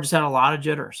McCord just had a lot of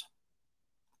jitters.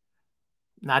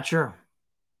 Not sure.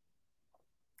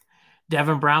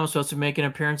 Devin Brown was supposed to make an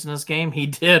appearance in this game. He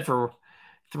did for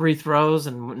 3 throws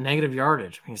and negative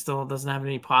yardage. He still doesn't have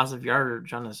any positive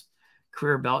yardage on his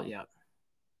career belt yet.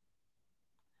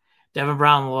 Devin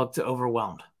Brown looked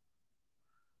overwhelmed.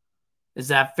 Is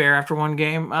that fair after one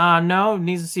game? No,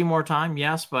 needs to see more time,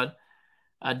 yes, but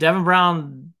Devin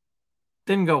Brown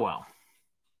didn't go well.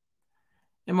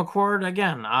 And McCord,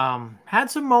 again, had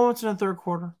some moments in the third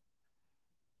quarter.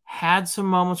 Had some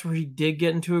moments where he did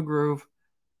get into a groove.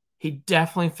 He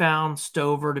definitely found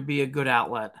Stover to be a good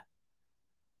outlet.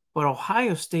 But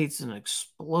Ohio State's an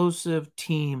explosive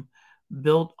team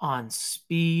built on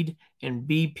speed and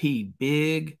BP,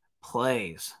 big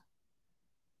plays.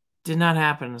 Did not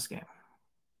happen in this game.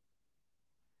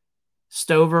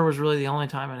 Stover was really the only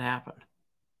time it happened.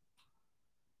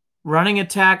 Running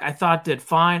attack, I thought did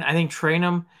fine. I think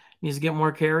Trainum needs to get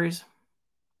more carries.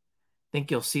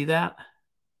 Think you'll see that.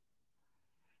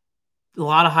 A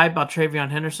lot of hype about Travion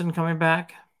Henderson coming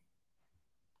back.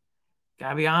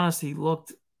 Gotta be honest, he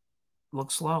looked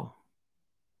slow.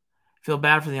 Feel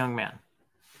bad for the young man.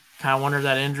 Kind of wonder if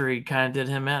that injury kind of did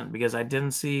him in because I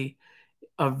didn't see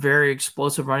a very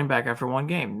explosive running back after one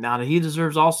game. Now that he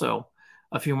deserves also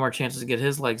a few more chances to get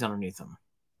his legs underneath him.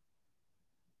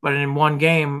 But in one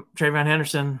game, Travion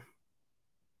Henderson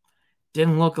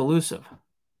didn't look elusive.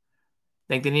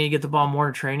 Think they need to get the ball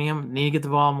more to Trainium, need to get the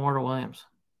ball more to Williams.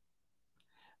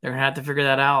 They're going to have to figure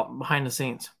that out behind the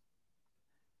scenes.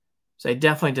 So I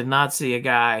definitely did not see a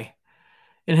guy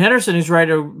in Henderson who's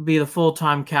ready to be the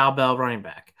full-time cowbell running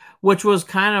back, which was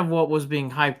kind of what was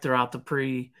being hyped throughout the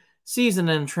preseason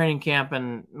and training camp.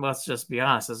 And let's just be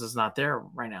honest, this is not there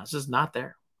right now. It's just not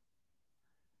there.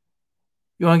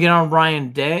 You want to get on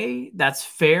Ryan Day? That's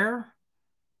fair.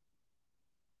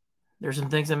 There's some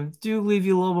things that do leave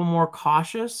you a little bit more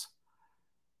cautious.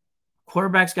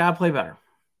 Quarterback's got to play better.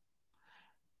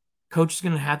 Coach is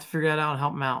going to have to figure that out and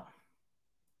help him out.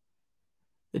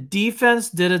 The defense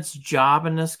did its job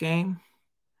in this game.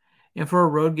 And for a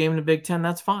road game in the Big Ten,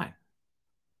 that's fine.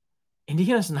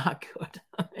 Indiana's not good.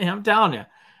 And I'm telling you,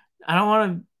 I don't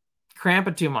want to cramp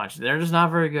it too much. They're just not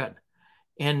very good.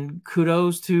 And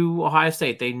kudos to Ohio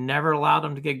State. They never allowed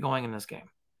them to get going in this game.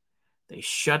 They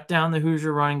shut down the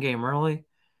Hoosier running game early.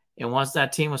 And once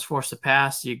that team was forced to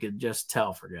pass, you could just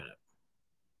tell, forget it.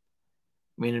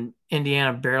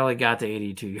 Indiana barely got to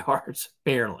 82 yards.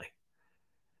 Barely.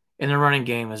 And the running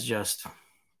game is just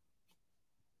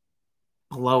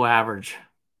below average.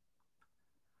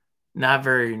 Not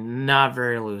very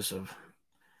elusive.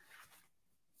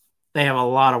 They have a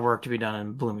lot of work to be done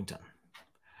in Bloomington.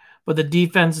 But the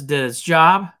defense did its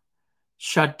job,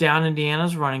 shut down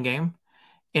Indiana's running game.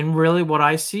 And really what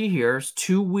I see here is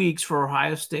 2 weeks for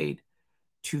Ohio State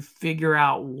to figure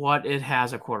out what it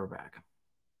has at quarterback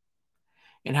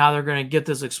and how they're going to get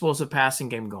this explosive passing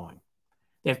game going.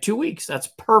 They have 2 weeks. That's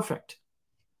perfect.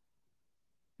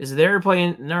 Is they're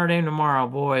playing Notre Dame tomorrow,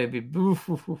 boy, it'd be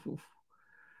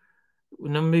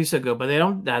wouldn't be so good. But they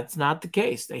don't. That's not the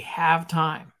case. They have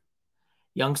time.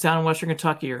 Youngstown and Western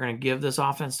Kentucky are going to give this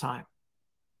offense time.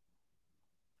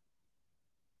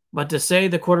 But to say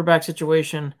the quarterback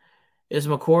situation is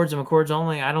McCord's and McCord's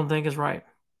only, I don't think is right.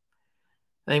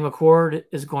 I think McCord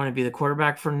is going to be the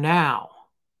quarterback for now.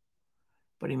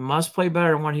 But he must play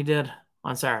better than what he did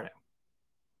on Saturday.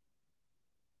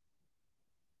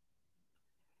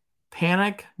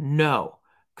 Panic? No.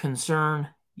 Concern?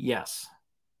 Yes.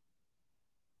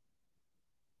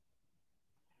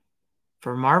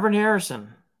 For Marvin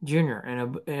Harrison Jr.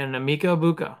 and Emeka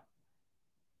Egbuka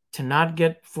to not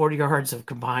get 40 yards of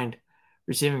combined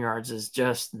receiving yards is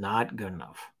just not good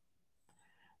enough.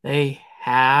 They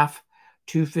have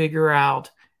to figure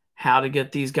out how to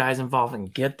get these guys involved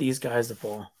and get these guys the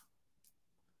ball.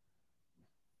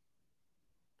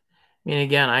 I mean,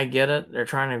 again, I get it. They're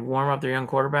trying to warm up their young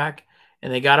quarterback,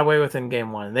 and they got away with it in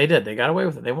game one. And they did. They got away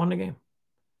with it. They won the game.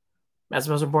 That's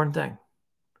the most important thing.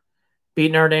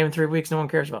 Beating Notre Dame in 3 weeks, no one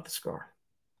cares about the score.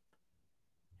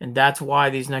 And that's why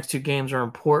these next 2 games are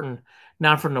important,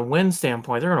 not from the win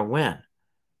standpoint. They're going to win.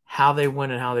 How they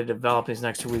win and how they develop these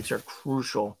next 2 weeks are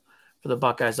crucial for the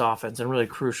Buckeyes offense and really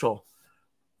crucial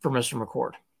for Mr.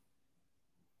 McCord.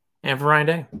 And for Ryan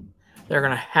Day, they're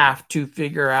going to have to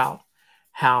figure out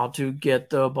how to get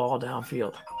the ball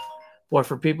downfield. Boy,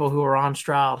 for people who are on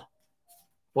Stroud,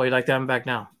 boy, you'd like to have him back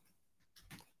now.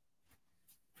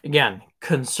 Again,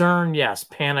 concern, yes.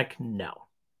 Panic, no.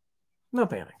 No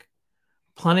panic.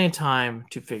 Plenty of time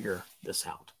to figure this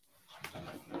out.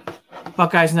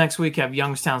 Buckeyes next week have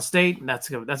Youngstown State.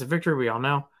 That's a victory, we all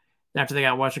know. After they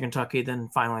got Western Kentucky, then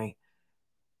finally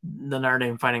the Notre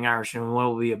Dame Fighting Irish, and what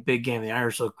will be a big game. The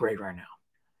Irish look great right now.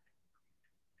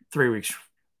 3 weeks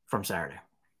from Saturday.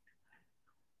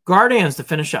 Guardians to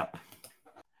finish up.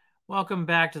 Welcome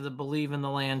back to the Believe in the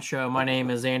Land show. My name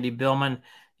is Andy Billman.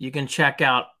 You can check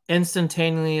out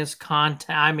instantaneous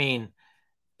content. I mean,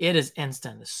 it is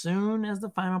instant. As soon as the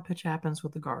final pitch happens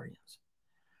with the Guardians,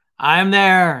 I'm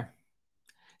there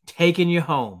taking you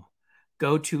home.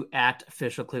 Go to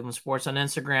 @officialclevelandsports on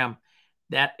Instagram.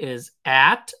 That is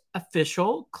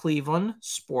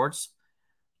 @officialclevelandsports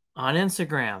on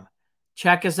Instagram.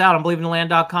 Check us out on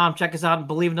BelieveInTheLand.com. Check us out on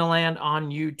Believe in the Land on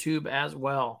YouTube as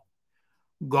well.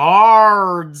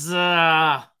 Guards.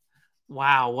 Wow,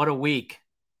 what a week.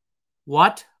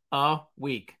 What a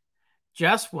week.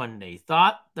 Just when they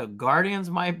thought the Guardians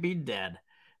might be dead,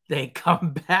 they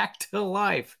come back to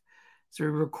life. So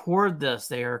we record this.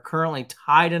 They are currently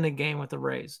tied in a game with the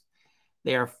Rays.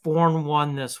 They are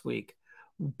 4-1 this week,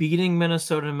 beating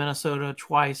Minnesota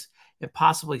twice and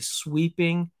possibly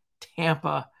sweeping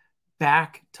Tampa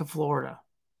back to Florida.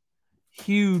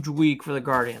 Huge week for the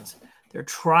Guardians. They're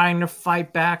trying to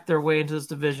fight back their way into this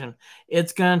division.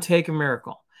 It's going to take a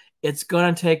miracle. It's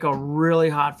going to take a really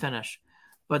hot finish.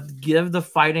 But give the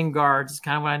Fighting Guards, it's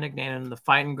kind of what I nicknamed them, the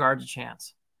Fighting Guards, a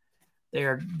chance.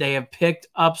 They have picked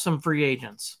up some free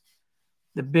agents.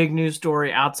 The big news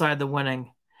story outside the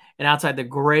winning and outside the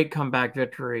great comeback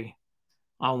victory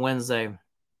on Wednesday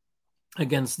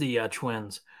against the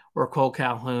Twins, where Cole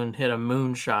Calhoun hit a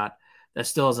moonshot that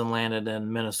still hasn't landed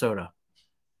in Minnesota.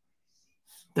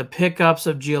 The pickups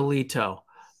of Giolito,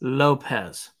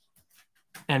 Lopez,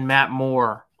 and Matt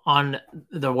Moore on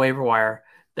the waiver wire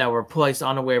that were placed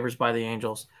on the waivers by the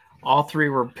Angels. All 3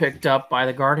 were picked up by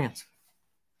the Guardians.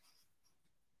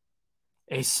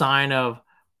 A sign of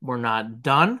we're not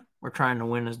done. We're trying to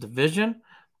win this division.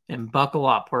 And buckle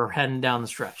up. We're heading down the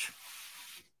stretch.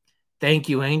 Thank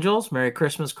you, Angels. Merry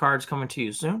Christmas cards coming to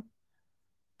you soon.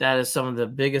 That is some of the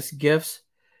biggest gifts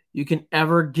you can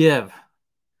ever give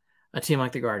a team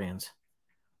like the Guardians.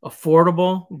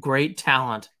 Affordable, great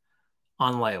talent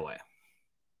on layaway.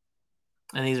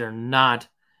 And these are not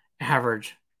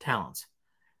average talents.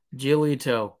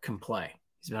 Giolito can play.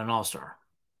 He's been an all-star.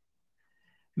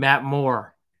 Matt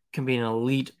Moore can be an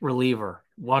elite reliever,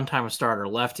 one-time starter,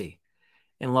 lefty.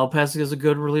 And Lopez is a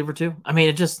good reliever too. I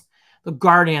mean, the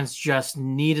Guardians just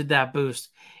needed that boost.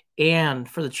 And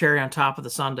for the cherry on top of the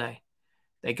Sunday,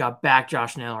 they got back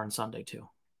Josh Naylor on Sunday too.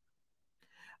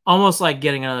 Almost like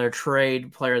getting another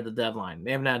trade player at the deadline.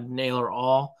 They haven't had Naylor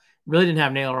all Really didn't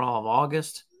have Naylor all of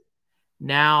August.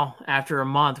 Now, after a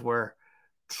month where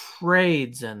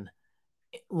trades and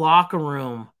locker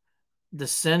room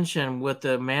dissension with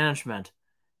the management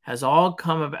has all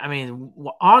come about. I mean,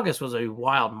 August was a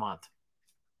wild month.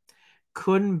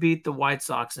 Couldn't beat the White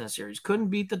Sox in a series. Couldn't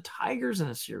beat the Tigers in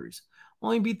a series.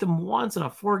 Only beat them once in a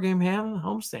 4-game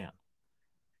homestand.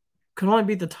 Could only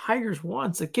beat the Tigers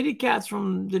once. The Kitty Cats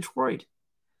from Detroit.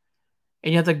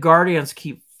 And yet the Guardians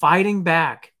keep fighting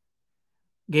back.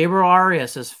 Gabriel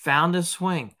Arias has found his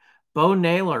swing. Bo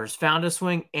Naylor has found his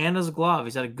swing and his glove.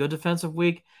 He's had a good defensive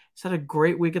week. He's had a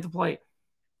great week at the plate.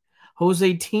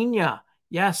 Jose Tina,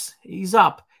 yes, he's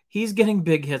up. He's getting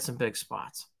big hits in big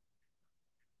spots.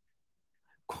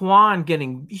 Quan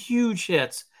getting huge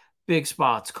hits, big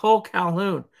spots. Cole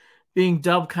Calhoun being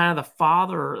dubbed kind of the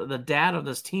father or the dad of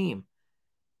this team.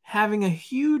 Having a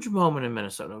huge moment in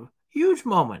Minnesota. Huge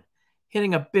moment.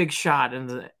 Hitting a big shot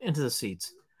into the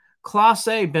seats.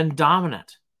 Clase been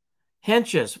dominant.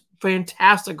 Henches,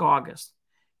 fantastic August.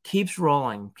 Keeps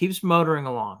rolling. Keeps motoring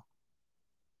along.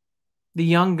 The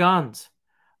young guns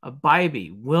of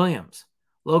Bybee, Williams,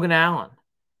 Logan Allen.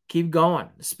 Keep going,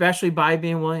 especially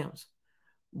Bybee and Williams.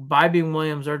 Bybee and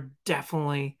Williams are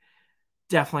definitely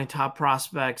top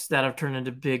prospects that have turned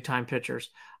into big-time pitchers.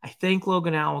 I think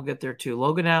Logan Allen will get there too.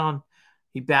 Logan Allen,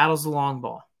 he battles the long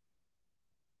ball.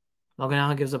 Logan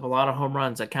Allen gives up a lot of home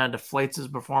runs. That kind of deflates his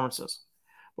performances.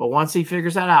 But once he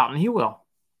figures that out, and he will,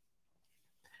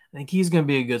 I think he's going to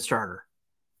be a good starter.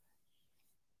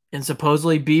 And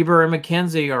supposedly Bieber and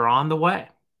McKenzie are on the way.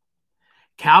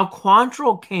 Cal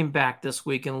Quantrill came back this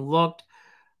week and looked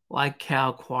like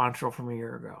Cal Quantrill from a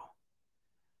year ago.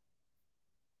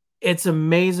 It's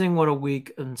amazing what a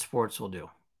week in sports will do.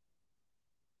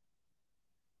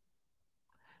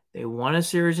 They won a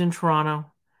series in Toronto.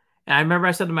 And I remember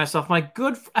I said to myself, you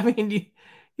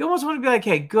almost want to be like,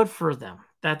 hey, good for them.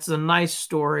 That's a nice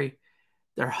story.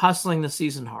 They're hustling the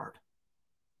season hard.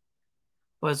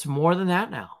 But it's more than that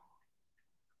now.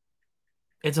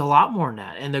 It's a lot more than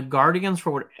that. And the Guardians,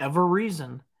 for whatever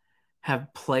reason,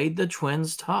 have played the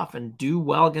Twins tough and do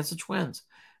well against the Twins.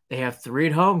 They have 3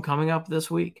 at home coming up this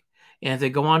week. And if they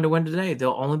go on to win today,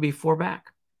 they'll only be 4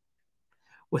 back.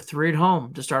 With 3 at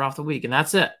home to start off the week. And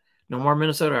that's it. No more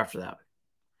Minnesota after that.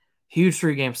 Huge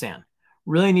 3-game stand.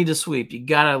 Really need to sweep. You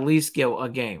got to at least get a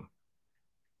game.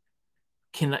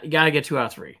 You got to get 2 out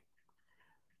of 3.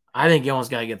 I think you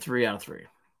almost got to get 3 out of 3.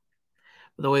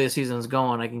 But the way the season's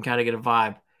going, I can kind of get a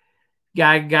vibe.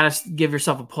 You got to give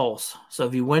yourself a pulse. So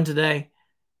if you win today,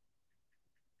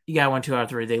 you got to win 2 out of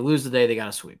 3. They lose today, they got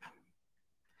to sweep.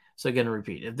 So again, to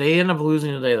repeat. If they end up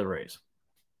losing today, the Rays,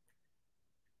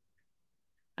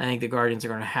 I think the Guardians are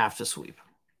going to have to sweep.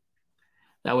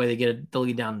 That way they get the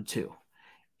lead down to 2.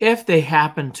 If they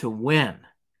happen to win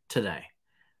today,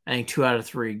 I think 2 out of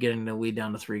 3, getting the lead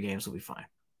down to 3 games will be fine.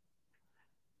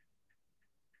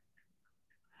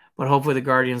 But hopefully the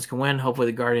Guardians can win. Hopefully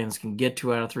the Guardians can get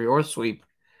 2 out of 3 or sweep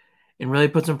and really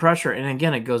put some pressure. And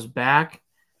again, it goes back.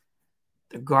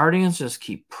 The Guardians just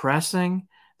keep pressing.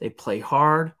 They play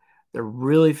hard. They're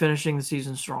really finishing the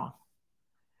season strong.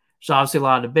 There's obviously a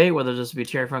lot of debate whether this will be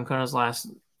Terry Francona's last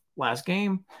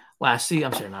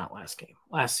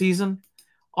season.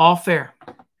 All fair.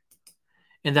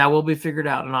 And that will be figured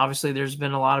out. And obviously there's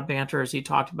been a lot of banter, as he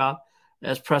talked about at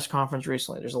his press conference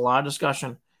recently. There's a lot of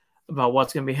discussion about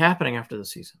what's going to be happening after the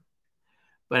season.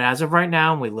 But as of right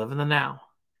now, and we live in the now,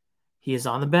 he is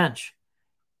on the bench.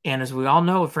 And as we all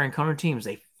know with Francona teams,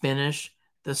 they finish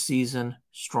the season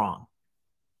strong.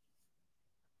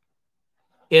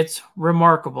 It's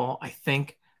remarkable. I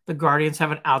think the Guardians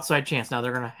have an outside chance. Now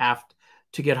they're going to have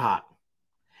to get hot.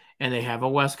 And they have a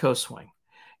West Coast swing.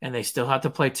 And they still have to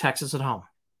play Texas at home.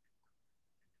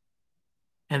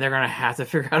 And they're going to have to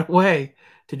figure out a way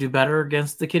to do better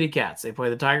against the Kitty Cats. They play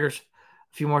the Tigers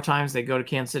a few more times. They go to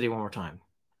Kansas City one more time.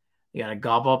 You got to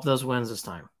gobble up those wins this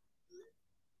time.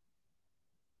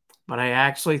 But I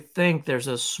actually think there's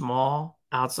a small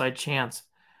outside chance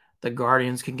the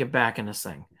Guardians can get back in this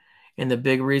thing. And the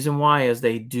big reason why is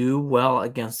they do well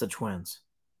against the Twins.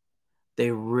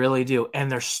 They really do.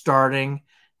 And they're starting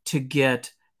to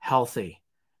get healthy.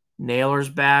 Naylor's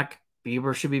back.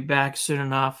 Bieber should be back soon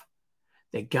enough.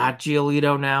 They got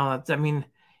Giolito now.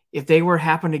 If they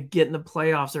happen to get in the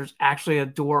playoffs, there's actually a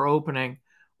door opening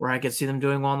where I could see them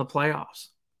doing well in the playoffs.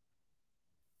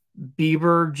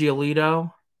 Bieber,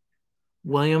 Giolito,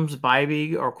 Williams,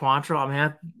 Bybee, or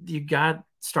Quantrill. You got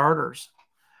starters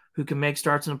who can make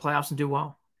starts in the playoffs and do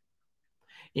well.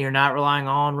 You're not relying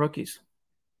all on rookies.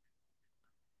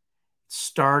 It's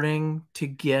starting to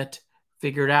get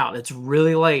figured out. It's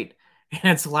really late,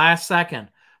 and it's last second.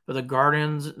 but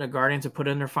the Guardians have put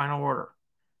in their final order.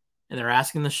 And they're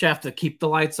asking the chef to keep the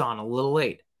lights on a little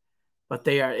late. But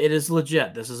it is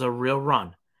legit. This is a real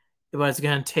run. But it's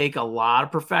going to take a lot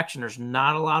of perfection. There's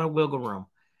not a lot of wiggle room.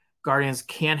 Guardians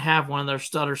can't have one of their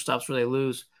stutter stuffs where they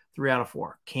lose 3 out of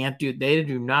 4. They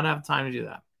do not have time to do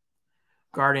that.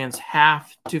 Guardians have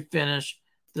to finish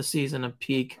the season in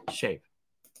peak shape.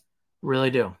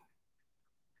 Really do.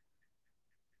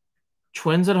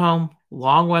 Twins at home,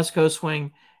 long West Coast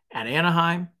swing at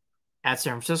Anaheim, at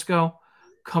San Francisco.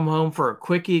 Come home for a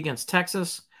quickie against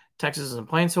Texas. Texas isn't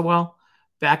playing so well.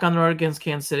 Back on the road against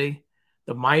Kansas City.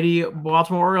 The mighty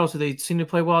Baltimore Orioles, who they seem to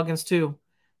play well against too.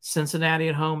 Cincinnati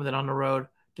at home, and then on the road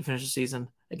to finish the season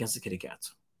against the Kitty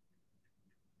Cats.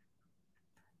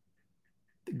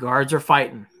 The guards are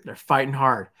fighting. They're fighting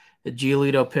hard. The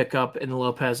Giolito pickup and the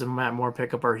Lopez and Matt Moore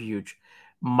pickup are huge.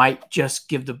 Might just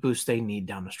give the boost they need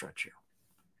down the stretch here.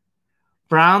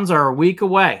 Browns are a week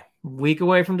away.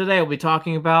 From today, we'll be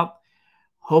talking about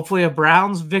hopefully a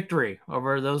Browns victory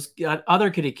over those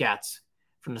other Kitty Cats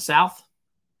from the South.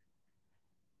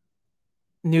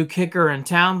 New kicker in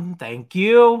town. Thank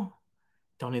you.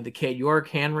 Don't need the Kate York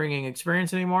hand-wringing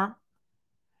experience anymore.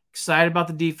 Excited about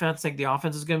the defense. Think the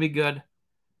offense is going to be good.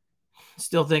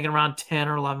 Still thinking around 10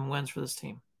 or 11 wins for this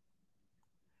team.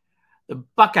 The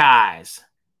Buckeyes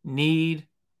need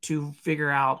to figure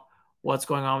out what's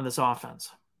going on with this offense.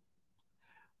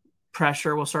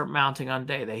 Pressure will start mounting on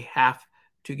day. They have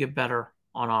to get better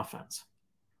on offense.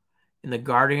 And the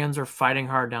Guardians are fighting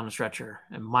hard down the stretch here.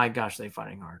 And my gosh, they're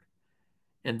fighting hard.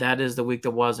 And that is the week that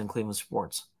was in Cleveland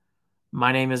sports.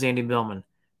 My name is Andy Billman.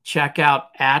 Check out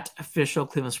 @official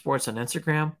Cleveland Sports on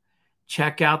Instagram.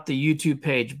 Check out the YouTube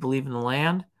page, Believe in the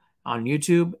Land, on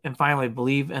YouTube. And finally,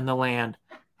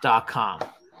 believeintheland.com.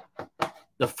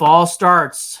 The fall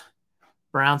starts.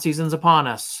 Brown season's upon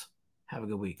us. Have a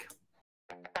good week.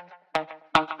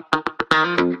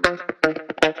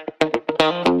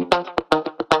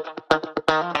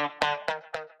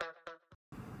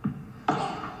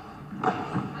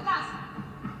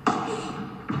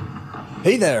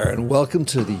 Hey there, and welcome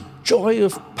to the Joy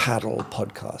of Paddle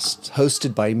podcast,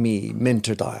 hosted by me,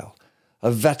 Minter Dial, a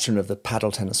veteran of the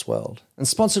paddle tennis world, and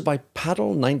sponsored by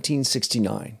Paddle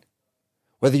 1969.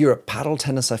 Whether you're a paddle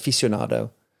tennis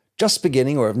aficionado, just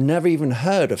beginning, or have never even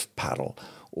heard of paddle,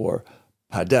 or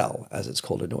padel, as it's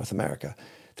called in North America,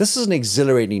 this is an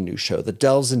exhilarating new show that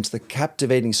delves into the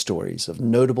captivating stories of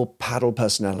notable paddle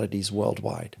personalities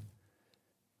worldwide.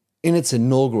 In its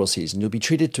inaugural season, you'll be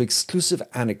treated to exclusive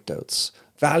anecdotes,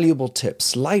 valuable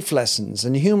tips, life lessons,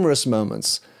 and humorous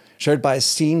moments shared by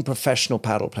esteemed professional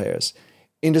paddle players,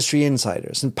 industry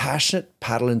insiders, and passionate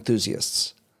paddle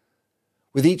enthusiasts.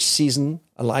 With each season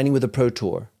aligning with the Pro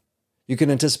Tour, you can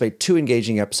anticipate 2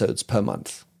 engaging episodes per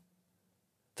month.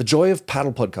 The Joy of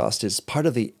Paddle podcast is part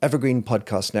of the Evergreen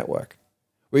Podcast Network,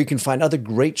 where you can find other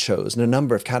great shows in a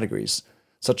number of categories,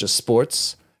 such as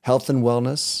sports, health and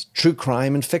wellness, true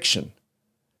crime, and fiction.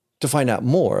 To find out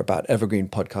more about Evergreen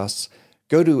Podcasts,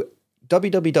 go to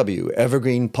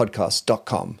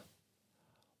www.evergreenpodcast.com.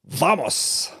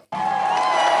 Vamos!